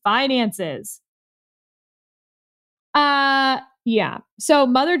regarding finances. Yeah. So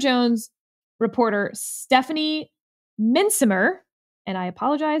Mother Jones reporter Stephanie Minsimer, and I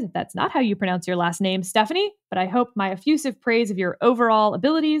apologize if that's not how you pronounce your last name, Stephanie, but I hope my effusive praise of your overall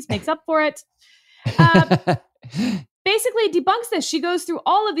abilities makes up for it. Basically debunks this. She goes through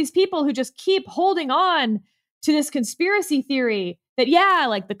all of these people who just keep holding on to this conspiracy theory that, yeah,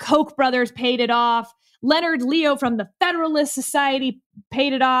 like the Koch brothers paid it off. Leonard Leo from the Federalist Society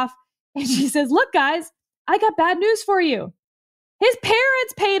paid it off. And she says, look, guys, I got bad news for you. His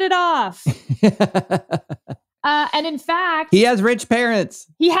parents paid it off. And in fact, he has rich parents.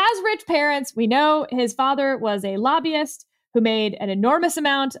 We know his father was a lobbyist who made an enormous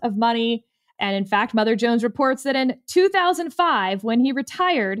amount of money. And in fact, Mother Jones reports that in 2005, when he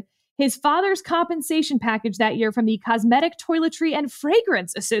retired, his father's compensation package that year from the Cosmetic, Toiletry, and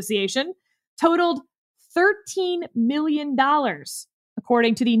Fragrance Association totaled $13 million,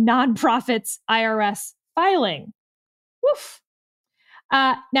 according to the nonprofit's IRS filing. Woof.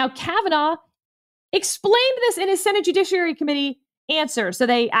 Now, Kavanaugh explained this in his Senate Judiciary Committee answer. So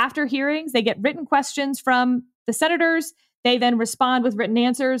after hearings, they get written questions from the senators. They then respond with written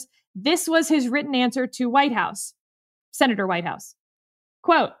answers. This was his written answer to Senator Whitehouse.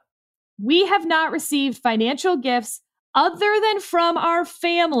 Quote, "We have not received financial gifts other than from our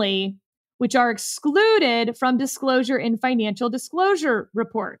family, which are excluded from disclosure in financial disclosure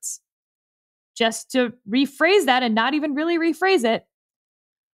reports." Just to rephrase that and not even really rephrase it,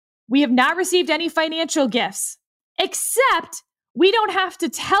 we have not received any financial gifts, except we don't have to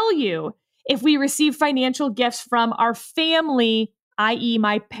tell you if we receive financial gifts from our family, i.e.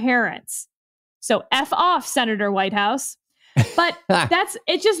 my parents. So F off, Senator Whitehouse. But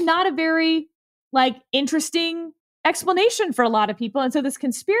it's just not a very interesting explanation for a lot of people. And so this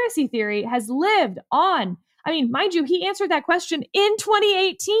conspiracy theory has lived on. I mean, mind you, he answered that question in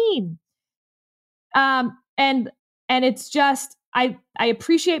 2018. And it's just, I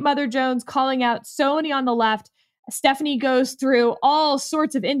appreciate Mother Jones calling out so many on the left. Stephanie goes through all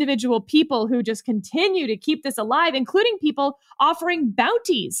sorts of individual people who just continue to keep this alive, including people offering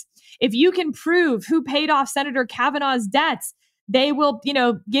bounties. If you can prove who paid off Senator Kavanaugh's debts, they will,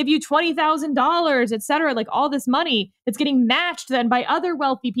 give you $20,000, et cetera, like all this money that's getting matched then by other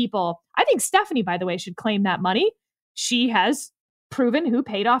wealthy people. I think Stephanie, by the way, should claim that money. She has proven who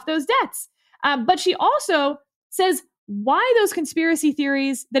paid off those debts. But she also says why those conspiracy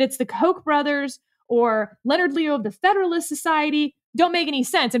theories that it's the Koch brothers or Leonard Leo of the Federalist Society don't make any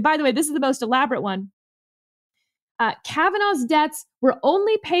sense. And by the way, this is the most elaborate one. Kavanaugh's debts were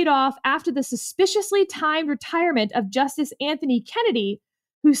only paid off after the suspiciously timed retirement of Justice Anthony Kennedy,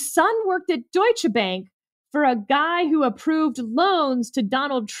 whose son worked at Deutsche Bank for a guy who approved loans to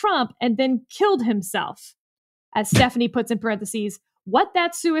Donald Trump and then killed himself. As Stephanie puts in parentheses, what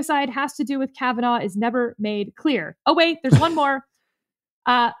that suicide has to do with Kavanaugh is never made clear. Oh, wait, there's one more.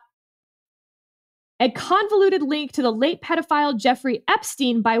 A convoluted link to the late pedophile Jeffrey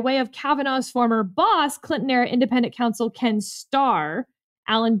Epstein by way of Kavanaugh's former boss, Clinton-era independent counsel Ken Starr,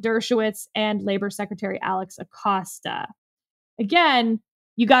 Alan Dershowitz, and Labor Secretary Alex Acosta. Again,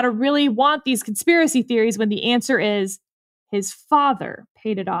 you got to really want these conspiracy theories when the answer is his father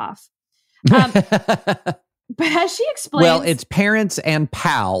paid it off. But as she explains... Well, it's parents and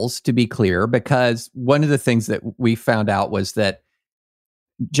pals, to be clear, because one of the things that we found out was that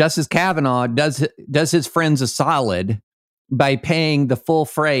Justice Kavanaugh does his friends a solid by paying the full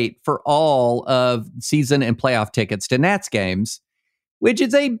freight for all of season and playoff tickets to Nats games, which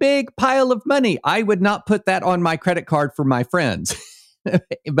is a big pile of money. I would not put that on my credit card for my friends,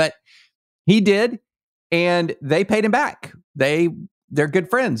 but he did, and they paid him back. They're good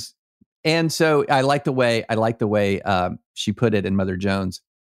friends. And so I like the way she put it in Mother Jones.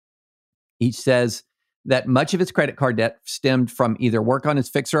 He says that much of his credit card debt stemmed from either work on his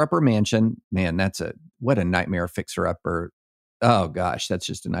fixer-upper mansion. Man, what a nightmare fixer-upper. Oh gosh, that's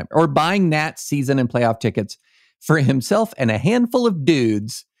just a nightmare. Or buying Nats season and playoff tickets for himself and a handful of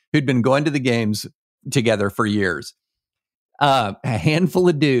dudes who'd been going to the games together for years. A handful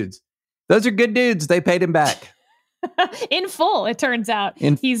of dudes. Those are good dudes. They paid him back. In full, it turns out.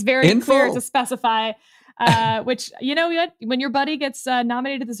 He's very clear to specify, which, when your buddy gets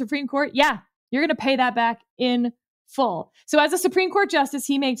nominated to the Supreme Court, you're going to pay that back in full. So as a Supreme Court justice,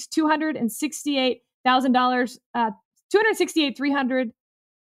 he makes $268,000, $268,300.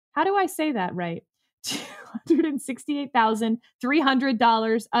 How do I say that right?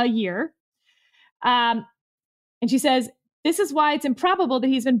 $268,300 a year. And she says, this is why it's improbable that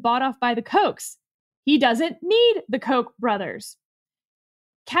he's been bought off by the Kochs. He doesn't need the Koch brothers.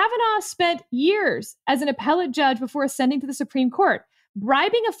 Kavanaugh spent years as an appellate judge before ascending to the Supreme Court.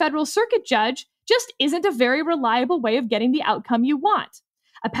 Bribing a federal circuit judge just isn't a very reliable way of getting the outcome you want.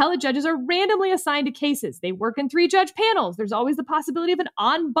 Appellate judges are randomly assigned to cases. They work in 3-judge panels. There's always the possibility of an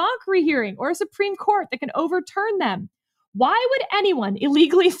en banc rehearing or a Supreme Court that can overturn them. Why would anyone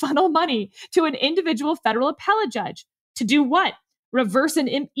illegally funnel money to an individual federal appellate judge? To do what? Reverse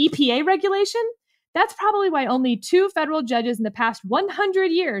an EPA regulation? That's probably why only 2 federal judges in the past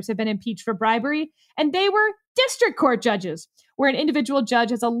 100 years have been impeached for bribery, and they were district court judges, where an individual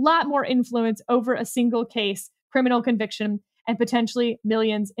judge has a lot more influence over a single case, criminal conviction, and potentially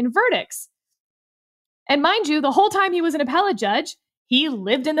millions in verdicts. And mind you, the whole time he was an appellate judge, he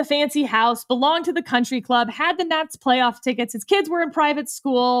lived in the fancy house, belonged to the country club, had the Nats playoff tickets, his kids were in private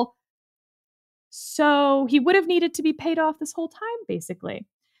school. So he would have needed to be paid off this whole time, basically.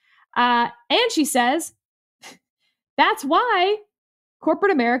 And she says, that's why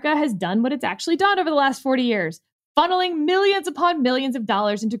corporate America has done what it's actually done over the last 40 years, funneling millions upon millions of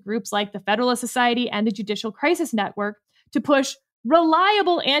dollars into groups like the Federalist Society and the Judicial Crisis Network to push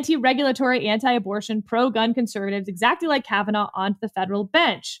reliable anti-regulatory, anti-abortion, pro-gun conservatives, exactly like Kavanaugh, onto the federal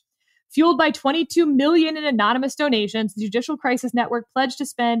bench. Fueled by $22 million in anonymous donations, the Judicial Crisis Network pledged to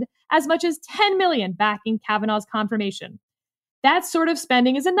spend as much as $10 million backing Kavanaugh's confirmation. That sort of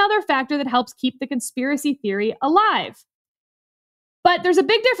spending is another factor that helps keep the conspiracy theory alive. But there's a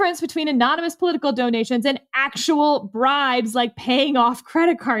big difference between anonymous political donations and actual bribes like paying off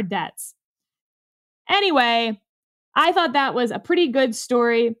credit card debts. Anyway, I thought that was a pretty good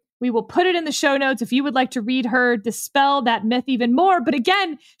story. We will put it in the show notes if you would like to read her dispel that myth even more. But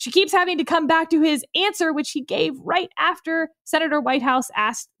again, she keeps having to come back to his answer, which he gave right after Senator Whitehouse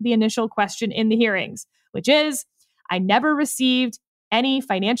asked the initial question in the hearings, which is, I never received any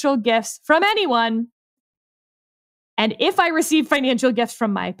financial gifts from anyone. And if I receive financial gifts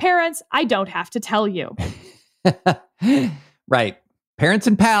from my parents, I don't have to tell you. Right. Parents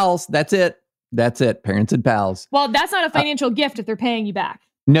and pals. That's it. That's it. Parents and pals. Well, that's not a financial gift if they're paying you back.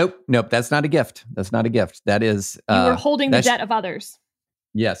 Nope. That's not a gift. That's not a gift. That is... you were holding the debt of others.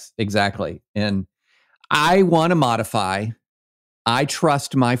 Yes, exactly. And I want to modify. I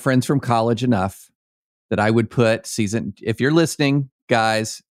trust my friends from college enough that I would put if you're listening,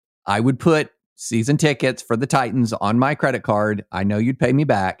 guys, I would put season tickets for the Titans on my credit card. I know you'd pay me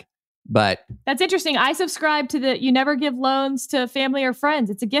back, but... That's interesting. I subscribe to you never give loans to family or friends.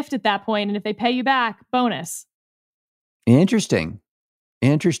 It's a gift at that point. And if they pay you back, bonus. Interesting.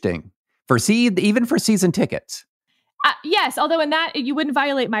 Even for season tickets. Yes. Although in that, you wouldn't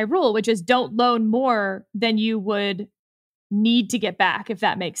violate my rule, which is don't loan more than you would need to get back, if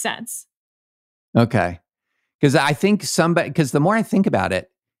that makes sense. Okay. Because the more I think about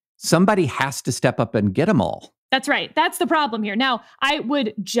it, somebody has to step up and get them all. That's right. That's the problem here. Now, I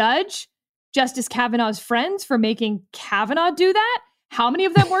would judge Justice Kavanaugh's friends for making Kavanaugh do that. How many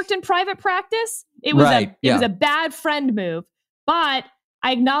of them worked in private practice? It was a bad friend move. But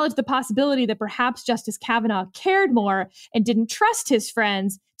I acknowledge the possibility that perhaps Justice Kavanaugh cared more and didn't trust his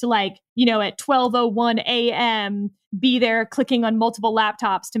friends to at 12:01 a.m. be there clicking on multiple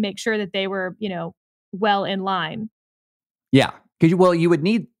laptops to make sure that they were, well in line. Yeah. Because, you would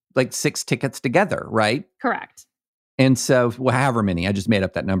need 6 tickets together, right? Correct. And so, however many, I just made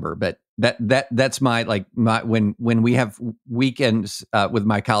up that number, but that's my when we have weekends with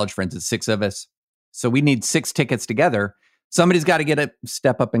my college friends, it's 6 of us. So we need 6 tickets together. Somebody's got to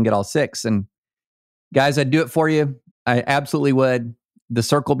step up and get all 6. And guys, I'd do it for you. I absolutely would. The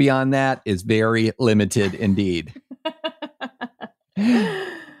circle beyond that is very limited indeed.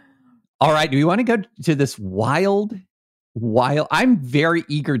 All right. Do we want to go to this wild? I'm very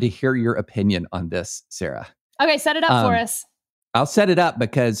eager to hear your opinion on this, Sarah. Okay, set it up for us. I'll set it up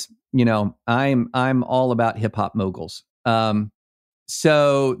because, I'm all about hip hop moguls.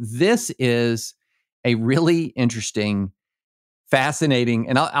 So this is a really interesting, fascinating,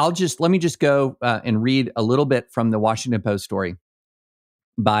 and let me just go and read a little bit from the Washington Post story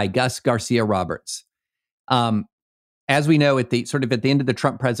by Gus Garcia Roberts. As we know, at the end of the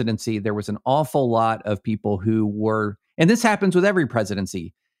Trump presidency, there was an awful lot of people who were, and this happens with every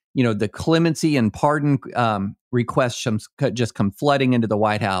presidency, the clemency and pardon requests just come flooding into the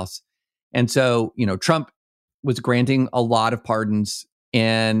White House. And so, Trump was granting a lot of pardons.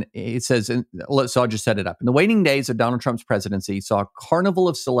 And it says, so I'll just set it up. In the waning days of Donald Trump's presidency saw a carnival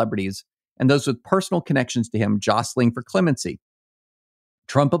of celebrities and those with personal connections to him jostling for clemency.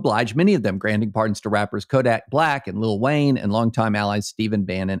 Trump obliged many of them, granting pardons to rappers Kodak Black and Lil Wayne and longtime allies Stephen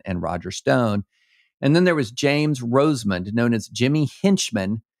Bannon and Roger Stone. And then there was James Rosemond, known as Jimmy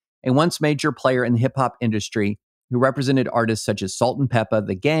Hinchman, a once major player in the hip-hop industry who represented artists such as Salt-N-Pepa,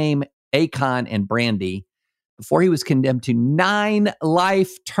 The Game, Akon, and Brandy, before he was condemned to 9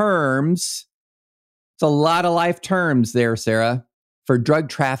 life terms. It's a lot of life terms there, Sarah, for drug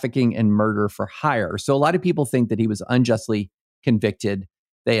trafficking and murder for hire. So a lot of people think that he was unjustly convicted.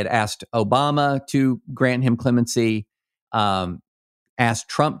 They had asked Obama to grant him clemency, asked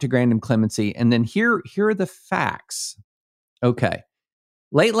Trump to grant him clemency. And then here are the facts. Okay.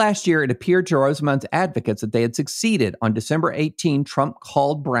 Late last year, it appeared to Rosemond's advocates that they had succeeded. On December 18, Trump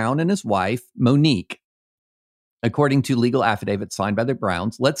called Brown and his wife, Monique, according to legal affidavits signed by the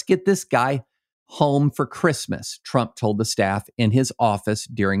Browns. Let's get this guy home for Christmas, Trump told the staff in his office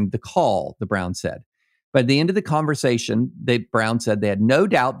during the call, the Brown said. By the end of the conversation, Brown said they had no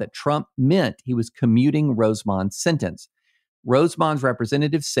doubt that Trump meant he was commuting Rosemond's sentence. Rosemond's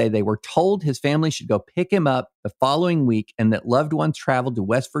representatives say they were told his family should go pick him up the following week and that loved ones traveled to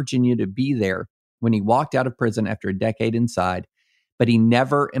West Virginia to be there when he walked out of prison after a decade inside, but he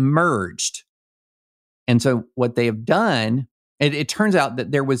never emerged. And so what they have done, it turns out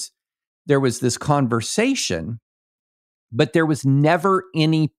that there was this conversation, but there was never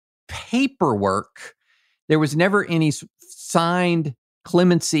any paperwork. There was never any signed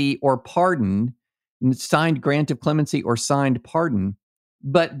clemency or pardon, signed grant of clemency or signed pardon.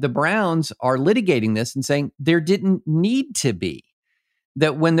 But the Browns are litigating this and saying there didn't need to be.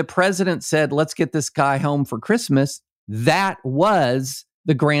 That when the president said, let's get this guy home for Christmas, that was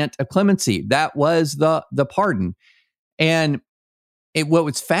the grant of clemency. That was the pardon. And what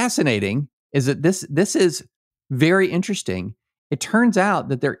was fascinating is that this is very interesting. It turns out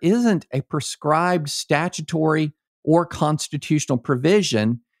that there isn't a prescribed statutory or constitutional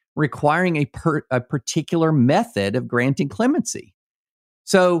provision requiring a particular method of granting clemency.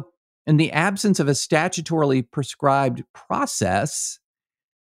 So, in the absence of a statutorily prescribed process,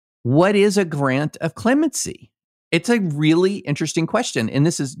 what is a grant of clemency? It's a really interesting question. And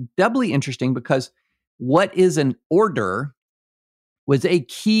this is doubly interesting because what is an order was a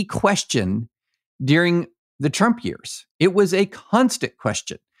key question during the Trump years. It was a constant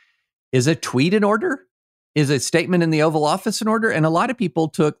question. Is a tweet in order? Is a statement in the Oval Office in order? And a lot of people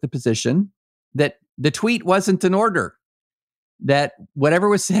took the position that the tweet wasn't in order, that whatever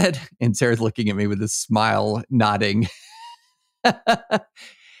was said, and Sarah's looking at me with a smile, nodding.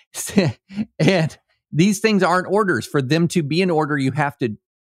 And these things aren't orders. For them to be in order, you have to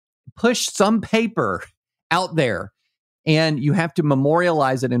push some paper out there and you have to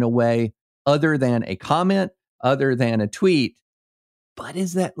memorialize it in a way other than a comment, other than a tweet. But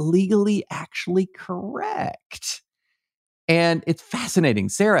is that legally actually correct? And it's fascinating.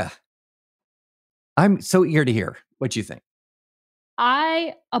 Sarah, I'm so eager to hear what you think.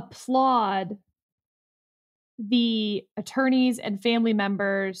 I applaud the attorneys and family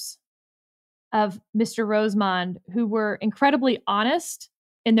members of Mr. Rosemond who were incredibly honest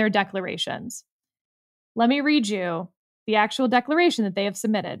in their declarations. Let me read you the actual declaration that they have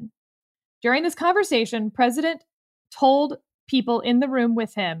submitted. During this conversation, President told people in the room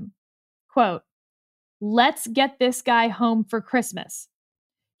with him, quote, "Let's get this guy home for Christmas."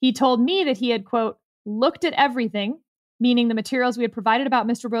 He told me that he had, quote, "looked at everything," meaning the materials we had provided about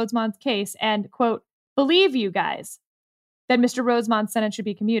Mr. Rosemond's case, and, quote, "believe you guys that Mr. Rosemond's sentence should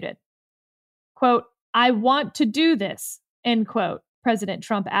be commuted." Quote, "I want to do this," end quote, President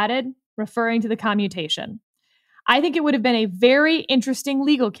Trump added, referring to the commutation. I think it would have been a very interesting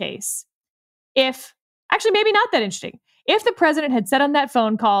legal case if, actually maybe not that interesting, if the president had said on that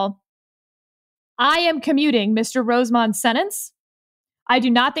phone call, "I am commuting Mr. Rosemond's sentence. I do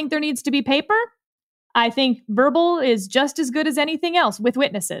not think there needs to be paper. I think verbal is just as good as anything else with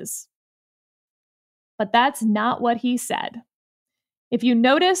witnesses." But that's not what he said. If you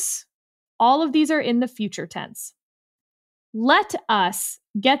notice, all of these are in the future tense. Let us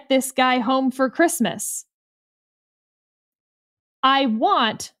get this guy home for Christmas. I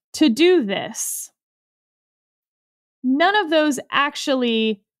want to do this. None of those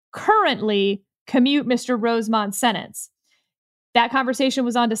actually currently commute Mr. Rosemond's sentence. That conversation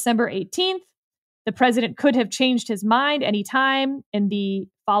was on December 18th. The president could have changed his mind anytime in the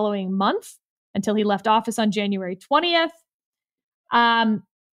following month until he left office on January 20th.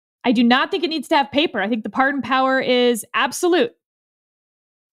 I do not think it needs to have paper. I think the pardon power is absolute.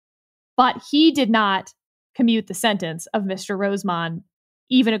 But he did not commute the sentence of Mr. Rosemond,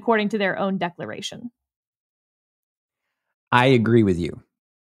 even according to their own declaration. I agree with you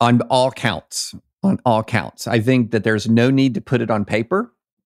on all counts. On all counts. I think that there's no need to put it on paper.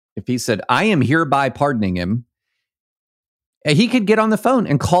 If he said, "I am hereby pardoning him," he could get on the phone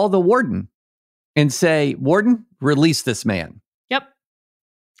and call the warden and say, "Warden, release this man." Yep.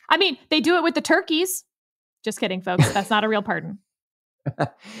 I mean, they do it with the turkeys. Just kidding, folks. That's not a real pardon.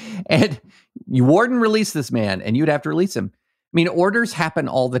 And you, "Warden, release this man," and you'd have to release him. I mean, orders happen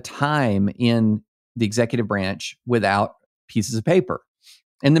all the time in the executive branch without pieces of paper.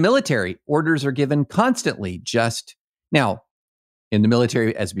 In the military, orders are given constantly. Just now, in the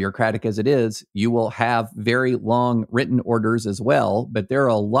military, as bureaucratic as it is, you will have very long written orders as well, but there are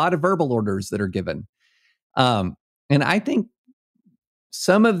a lot of verbal orders that are given. And I think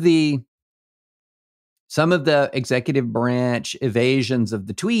some of the executive branch evasions of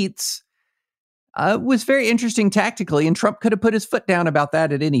the tweets was very interesting tactically, and Trump could have put his foot down about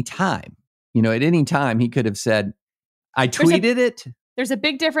that at any time. You know, at any time he could have said, "I tweeted it." There's a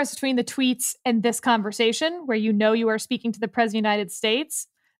big difference between the tweets and this conversation where you know you are speaking to the President of the United States.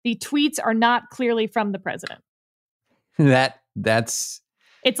 The tweets are not clearly from the president. That's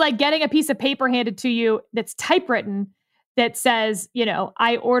It's like getting a piece of paper handed to you that's typewritten that says, you know,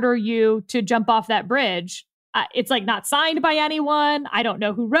 "I order you to jump off that bridge." It's like not signed by anyone. I don't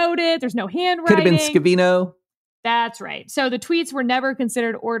know who wrote it. There's no handwriting. Could have been Scavino. That's right. So the tweets were never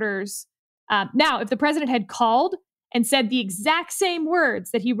considered orders. Now, if the president had called and said the exact same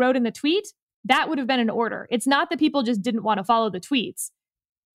words that he wrote in the tweet, that would have been an order. It's not that people just didn't want to follow the tweets.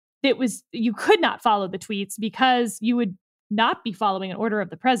 It was, you could not follow the tweets because you would not be following an order of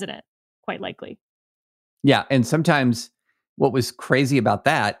the president, quite likely. Yeah. And sometimes what was crazy about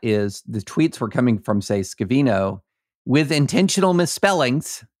that is the tweets were coming from, say, Scavino with intentional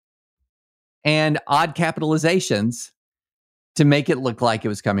misspellings and odd capitalizations to make it look like it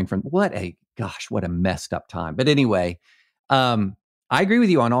was coming from, what a messed up time. But anyway, I agree with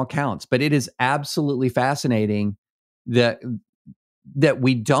you on all counts, but it is absolutely fascinating that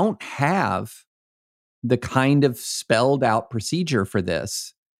we don't have the kind of spelled out procedure for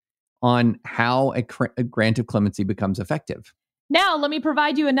this on how a grant of clemency becomes effective. Now, let me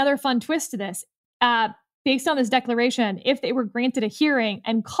provide you another fun twist to this. Based on this declaration, if they were granted a hearing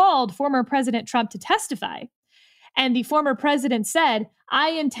and called former President Trump to testify, and the former president said,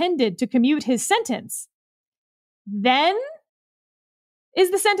 I intended to commute his sentence. Then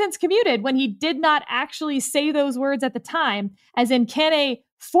is the sentence commuted when he did not actually say those words at the time? As in, can a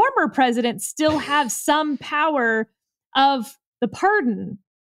former president still have some power of the pardon?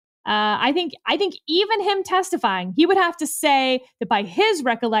 I think even him testifying, he would have to say that by his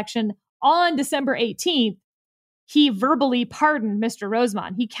recollection on December 18th, he verbally pardoned Mr.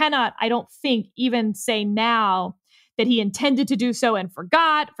 Rosemont. He cannot, I don't think, even say now that he intended to do so and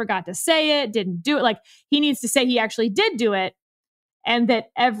forgot to say it, didn't do it. Like, he needs to say he actually did do it, and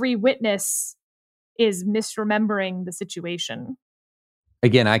that every witness is misremembering the situation.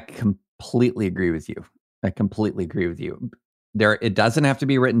 Again, I completely agree with you. It doesn't have to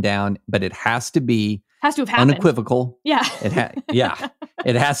be written down, but it has to have happened. Unequivocal. Yeah.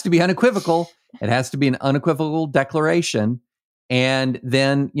 It has to be unequivocal. It has to be an unequivocal declaration. And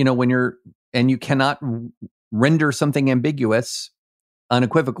then, you cannot render something ambiguous,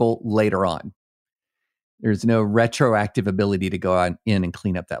 unequivocal later on. There's no retroactive ability to go in and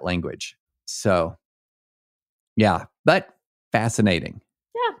clean up that language. So, yeah, but fascinating.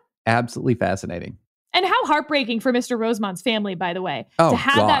 Yeah. Absolutely fascinating. And how heartbreaking for Mr. Rosemont's family, by the way, to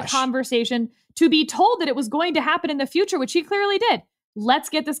have that conversation, to be told that it was going to happen in the future, which he clearly did. Let's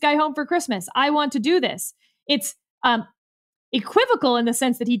get this guy home for Christmas. I want to do this. It's equivocal in the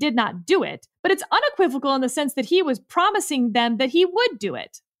sense that he did not do it, but it's unequivocal in the sense that he was promising them that he would do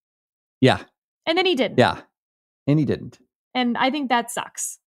it. Yeah. And then he didn't. Yeah. And he didn't. And I think that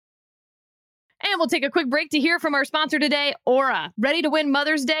sucks. And we'll take a quick break to hear from our sponsor today, Aura. Ready to win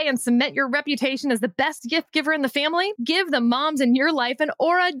Mother's Day and cement your reputation as the best gift giver in the family? Give the moms in your life an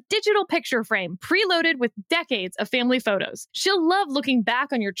Aura digital picture frame preloaded with decades of family photos. She'll love looking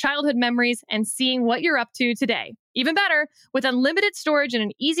back on your childhood memories and seeing what you're up to today. Even better, with unlimited storage and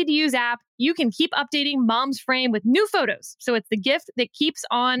an easy-to-use app, you can keep updating Mom's frame with new photos, so it's the gift that keeps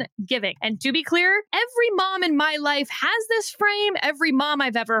on giving. And to be clear, every mom in my life has this frame. Every mom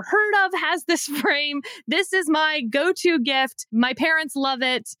I've ever heard of has this frame. This is my go-to gift. My parents love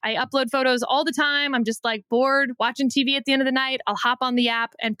it. I upload photos all the time. I'm just like bored watching TV at the end of the night. I'll hop on the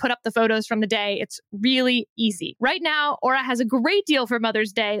app and put up the photos from the day. It's really easy. Right now, Aura has a great deal for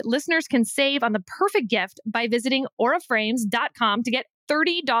Mother's Day. Listeners can save on the perfect gift by visiting auraframes.com to get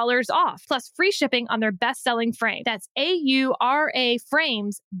 $30 off, plus free shipping on their best-selling frame. That's AURA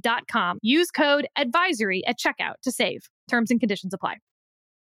frames.com. Use code advisory at checkout to save. Terms and conditions apply.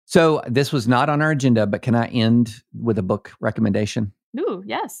 So this was not on our agenda, but can I end with a book recommendation? Ooh,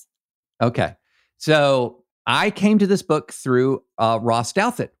 yes. Okay. So I came to this book through Ross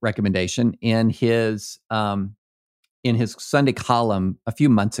Douthat recommendation in his Sunday column a few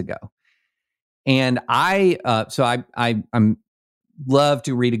months ago. And I'm love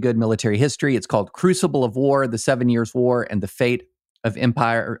to read a good military history. It's called Crucible of War: The 7 Years' War and the Fate of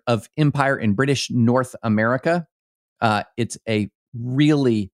Empire in British North America. It's a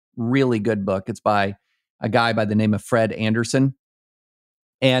really, really good book. It's by a guy by the name of Fred Anderson.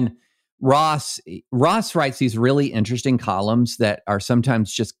 And Ross writes these really interesting columns that are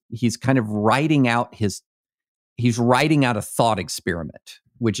sometimes just, he's kind of writing out a thought experiment,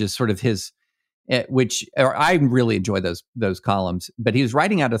 which is sort of his, I really enjoy those columns, but he was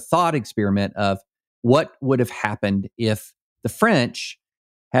writing out a thought experiment of what would have happened if the French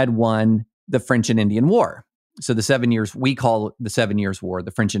had won the French and Indian War. So the 7 years, we call the 7 Years' War,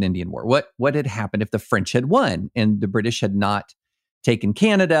 the French and Indian War. What had happened if the French had won and the British had not taken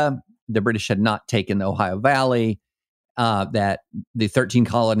Canada, the British had not taken the Ohio Valley, that the 13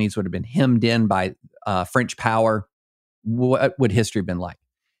 colonies would have been hemmed in by French power? What would history have been like?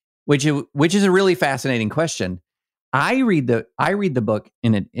 Which is a really fascinating question. I read the book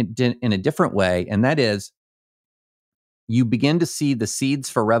in a different way, and that is, you begin to see the seeds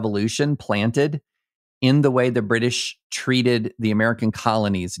for revolution planted in the way the British treated the American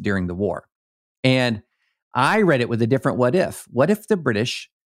colonies during the war. And I read it with a different what if. What if the British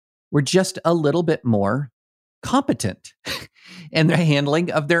were just a little bit more competent in the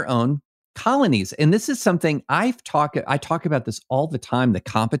handling of their own colonies? And this is something I talk about this all the time, the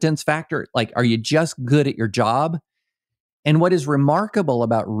competence factor. Like, are you just good at your job? And what is remarkable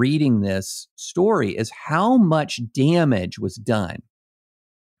about reading this story is how much damage was done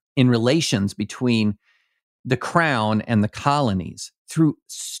in relations between the crown and the colonies through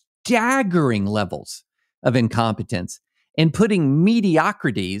staggering levels of incompetence and putting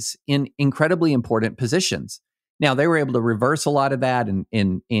mediocrities in incredibly important positions. Now, they were able to reverse a lot of that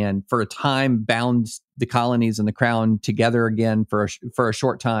and for a time bound the colonies and the crown together again for a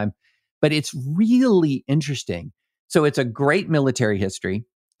short time. But it's really interesting. So it's a great military history.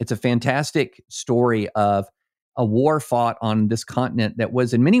 It's a fantastic story of a war fought on this continent that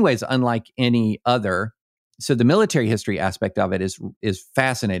was in many ways unlike any other. So the military history aspect of it is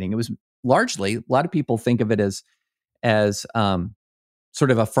fascinating. It was largely, a lot of people think of it as sort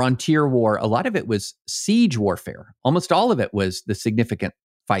of a frontier war. A lot of it was siege warfare. Almost all of it was the significant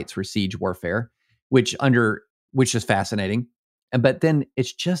fights were siege warfare, which is fascinating. But then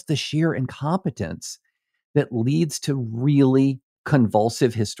it's just the sheer incompetence that leads to really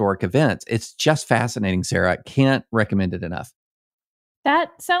convulsive historic events. It's just fascinating, Sarah. I can't recommend it enough.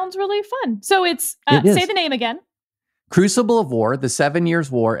 That sounds really fun. So it's, say the name again. Crucible of War, the 7 Years'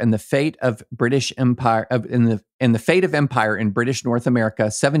 War, and the fate of British Empire, and the fate of empire in British North America,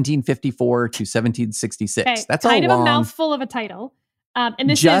 1754 to 1766. Okay, That's kind of a mouthful of a title. And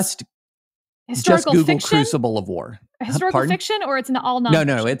this is historical Google fiction. Crucible of War. Historical fiction, or it's all No.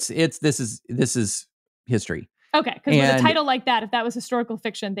 nonfiction? This is history. Okay, because with a title like that, if that was historical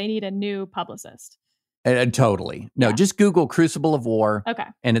fiction, they need a new publicist. Totally. No, Yeah. Just Google Crucible of War. Okay.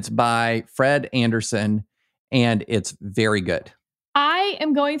 And it's by Fred Anderson, and it's very good. I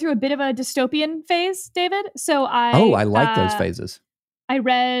am going through a bit of a dystopian phase, David. So I like those phases. I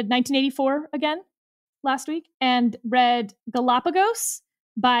read 1984 again last week and read Galapagos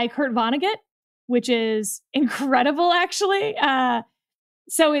by Kurt Vonnegut, which is incredible, actually.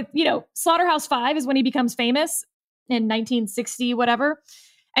 So Slaughterhouse-Five is when he becomes famous in 1960, whatever.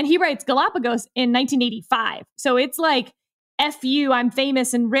 And he writes Galapagos in 1985. So it's like, F you, I'm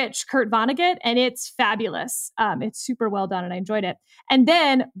famous and rich, Kurt Vonnegut, and it's fabulous. It's super well done, and I enjoyed it. And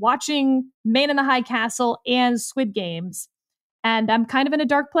then watching Man in the High Castle and Squid Games, and I'm kind of in a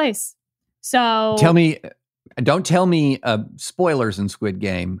dark place. So don't tell me spoilers in Squid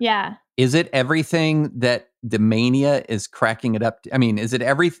Game. Yeah. Is it everything that the mania is cracking it up? I mean, is it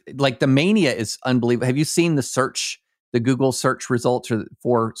the mania is unbelievable. Have you seen the Google search results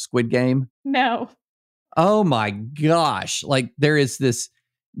for Squid Game? No. Oh my gosh. Like there is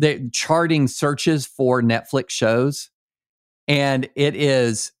they're charting searches for Netflix shows. And it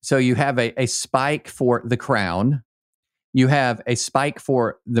is, so you have a spike for The Crown. You have a spike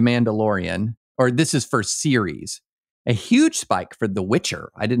for The Mandalorian, or this is for series. A huge spike for The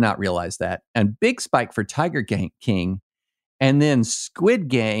Witcher. I did not realize that. And big spike for Tiger King. And then Squid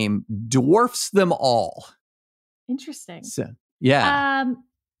Game dwarfs them all. Interesting. So, yeah.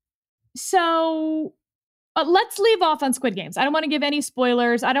 So let's leave off on Squid Games. I don't want to give any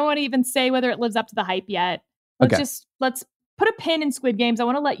spoilers. I don't want to even say whether it lives up to the hype yet. Let's put a pin in Squid Games. I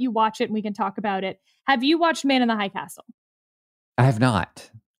want to let you watch it and we can talk about it. Have you watched Man in the High Castle? I have not.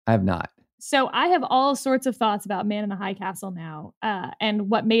 So I have all sorts of thoughts about Man in the High Castle now, and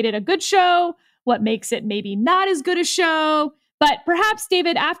what made it a good show, what makes it maybe not as good a show. But perhaps,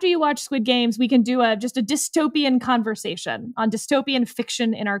 David, after you watch Squid Games, we can do just a dystopian conversation on dystopian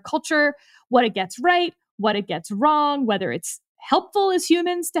fiction in our culture, what it gets right, what it gets wrong, whether it's helpful as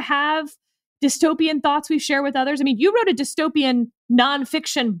humans to have dystopian thoughts we share with others. I mean, you wrote a dystopian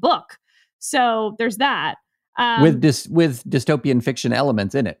nonfiction book, so there's that. With dystopian fiction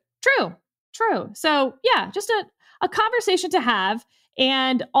elements in it. True. So yeah, just a conversation to have.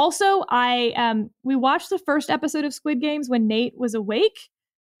 And also we watched the first episode of Squid Games when Nate was awake.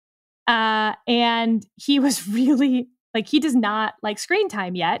 And he was really he does not like screen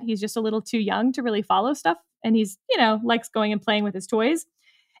time yet. He's just a little too young to really follow stuff. And he's, likes going and playing with his toys,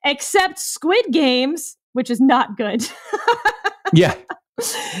 except Squid Games, which is not good. Yeah.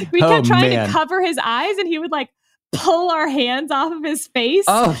 We kept trying to cover his eyes and he would pull our hands off of his face.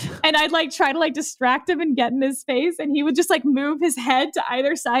 Oh. And I'd try to distract him and get in his face. And he would just move his head to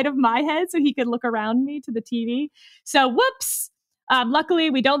either side of my head so he could look around me to the TV. So whoops. Luckily,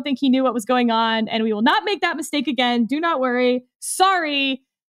 we don't think he knew what was going on and we will not make that mistake again. Do not worry. Sorry.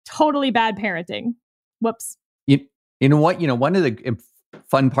 Totally bad parenting. Whoops. You know what? One of the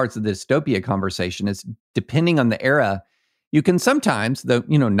fun parts of the dystopia conversation is depending on the era, you can sometimes, though,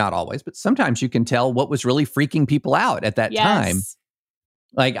 not always, but sometimes you can tell what was really freaking people out at that time.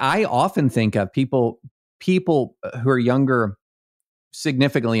 I often think of people who are younger,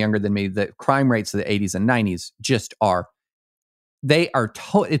 significantly younger than me, the crime rates of the 80s and 90s just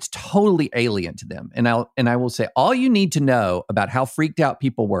it's totally alien to them. And I will say, all you need to know about how freaked out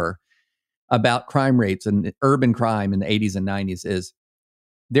people were about crime rates and urban crime in the 80s and 90s is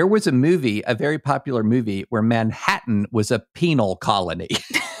there was a very popular movie where Manhattan was a penal colony.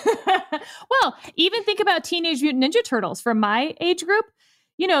 Well, even think about Teenage Mutant Ninja Turtles from my age group.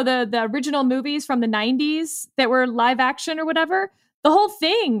 The original movies from the 90s that were live action or whatever. the whole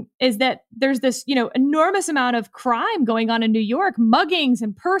thing is that there's this, enormous amount of crime going on in New York, muggings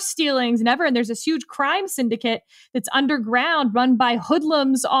and purse stealings and there's this huge crime syndicate that's underground run by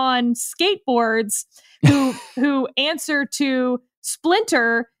hoodlums on skateboards who answer to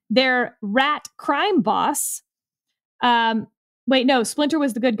Splinter, their rat crime boss. Wait, no, Splinter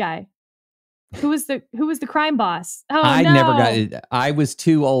was the good guy. Who was the crime boss? Oh, I no. never got it. I was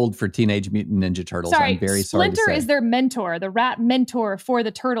too old for Teenage Mutant Ninja Turtles. Sorry, I'm very sorry to say. Splinter is their mentor, the rat mentor for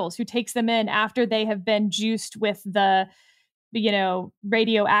the turtles, who takes them in after they have been juiced with the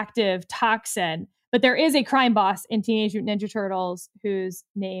radioactive toxin. But there is a crime boss in Teenage Mutant Ninja Turtles whose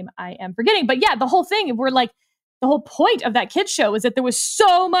name I am forgetting. But yeah, the whole thing, the whole point of that kids show was that there was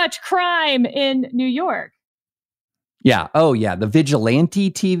so much crime in New York. Yeah. Oh, yeah. The vigilante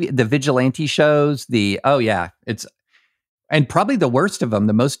TV, the vigilante shows, and probably the worst of them,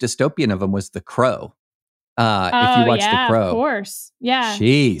 the most dystopian of them was The Crow. If you watch The Crow. Of course. Yeah.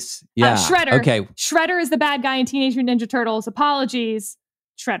 Jeez. Yeah. Shredder. Okay. Shredder is the bad guy in Teenage Mutant Ninja Turtles. Apologies.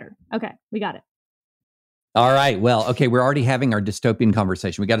 Shredder. Okay. We got it. All right. Well, okay. We're already having our dystopian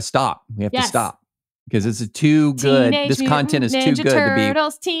conversation. We got to stop. We have to stop. Because this is too good. This content is too good to be.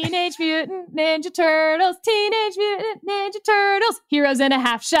 Teenage Mutant Ninja Turtles, Teenage Mutant Ninja Turtles, heroes in a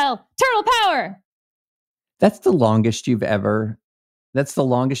half shell, turtle power. That's the longest you've ever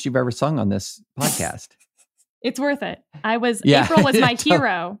sung on this podcast. It's worth it. April was my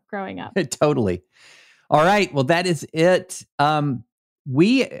hero growing up. Totally. All right. Well, that is it. I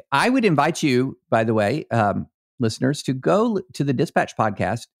would invite you, by the way, listeners, to go to the Dispatch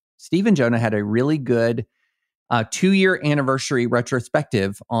podcast. Steve and Jonah had a really good 2-year anniversary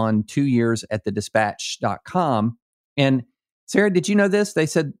retrospective on 2 years at thedispatch.com. And Sarah, did you know this? They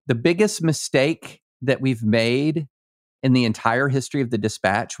said the biggest mistake that we've made in the entire history of the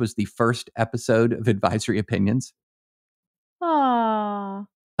Dispatch was the first episode of Advisory Opinions. Aww.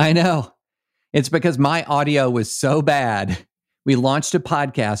 I know. It's because my audio was so bad. We launched a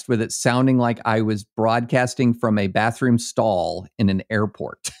podcast with it sounding like I was broadcasting from a bathroom stall in an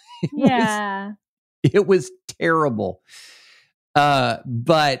airport. It was terrible.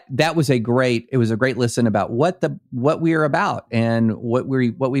 But that was a great listen about what we are about and what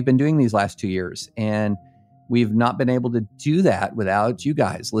we've been doing these last 2 years. And we've not been able to do that without you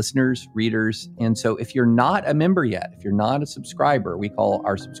guys, listeners, readers. And so if you're not a member yet, if you're not a subscriber, we call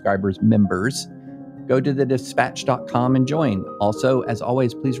our subscribers members, go to thedispatch.com and join. Also, as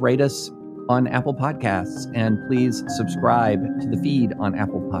always, please rate us on Apple Podcasts, and please subscribe to the feed on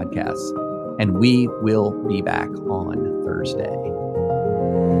Apple Podcasts. And we will be back on Thursday.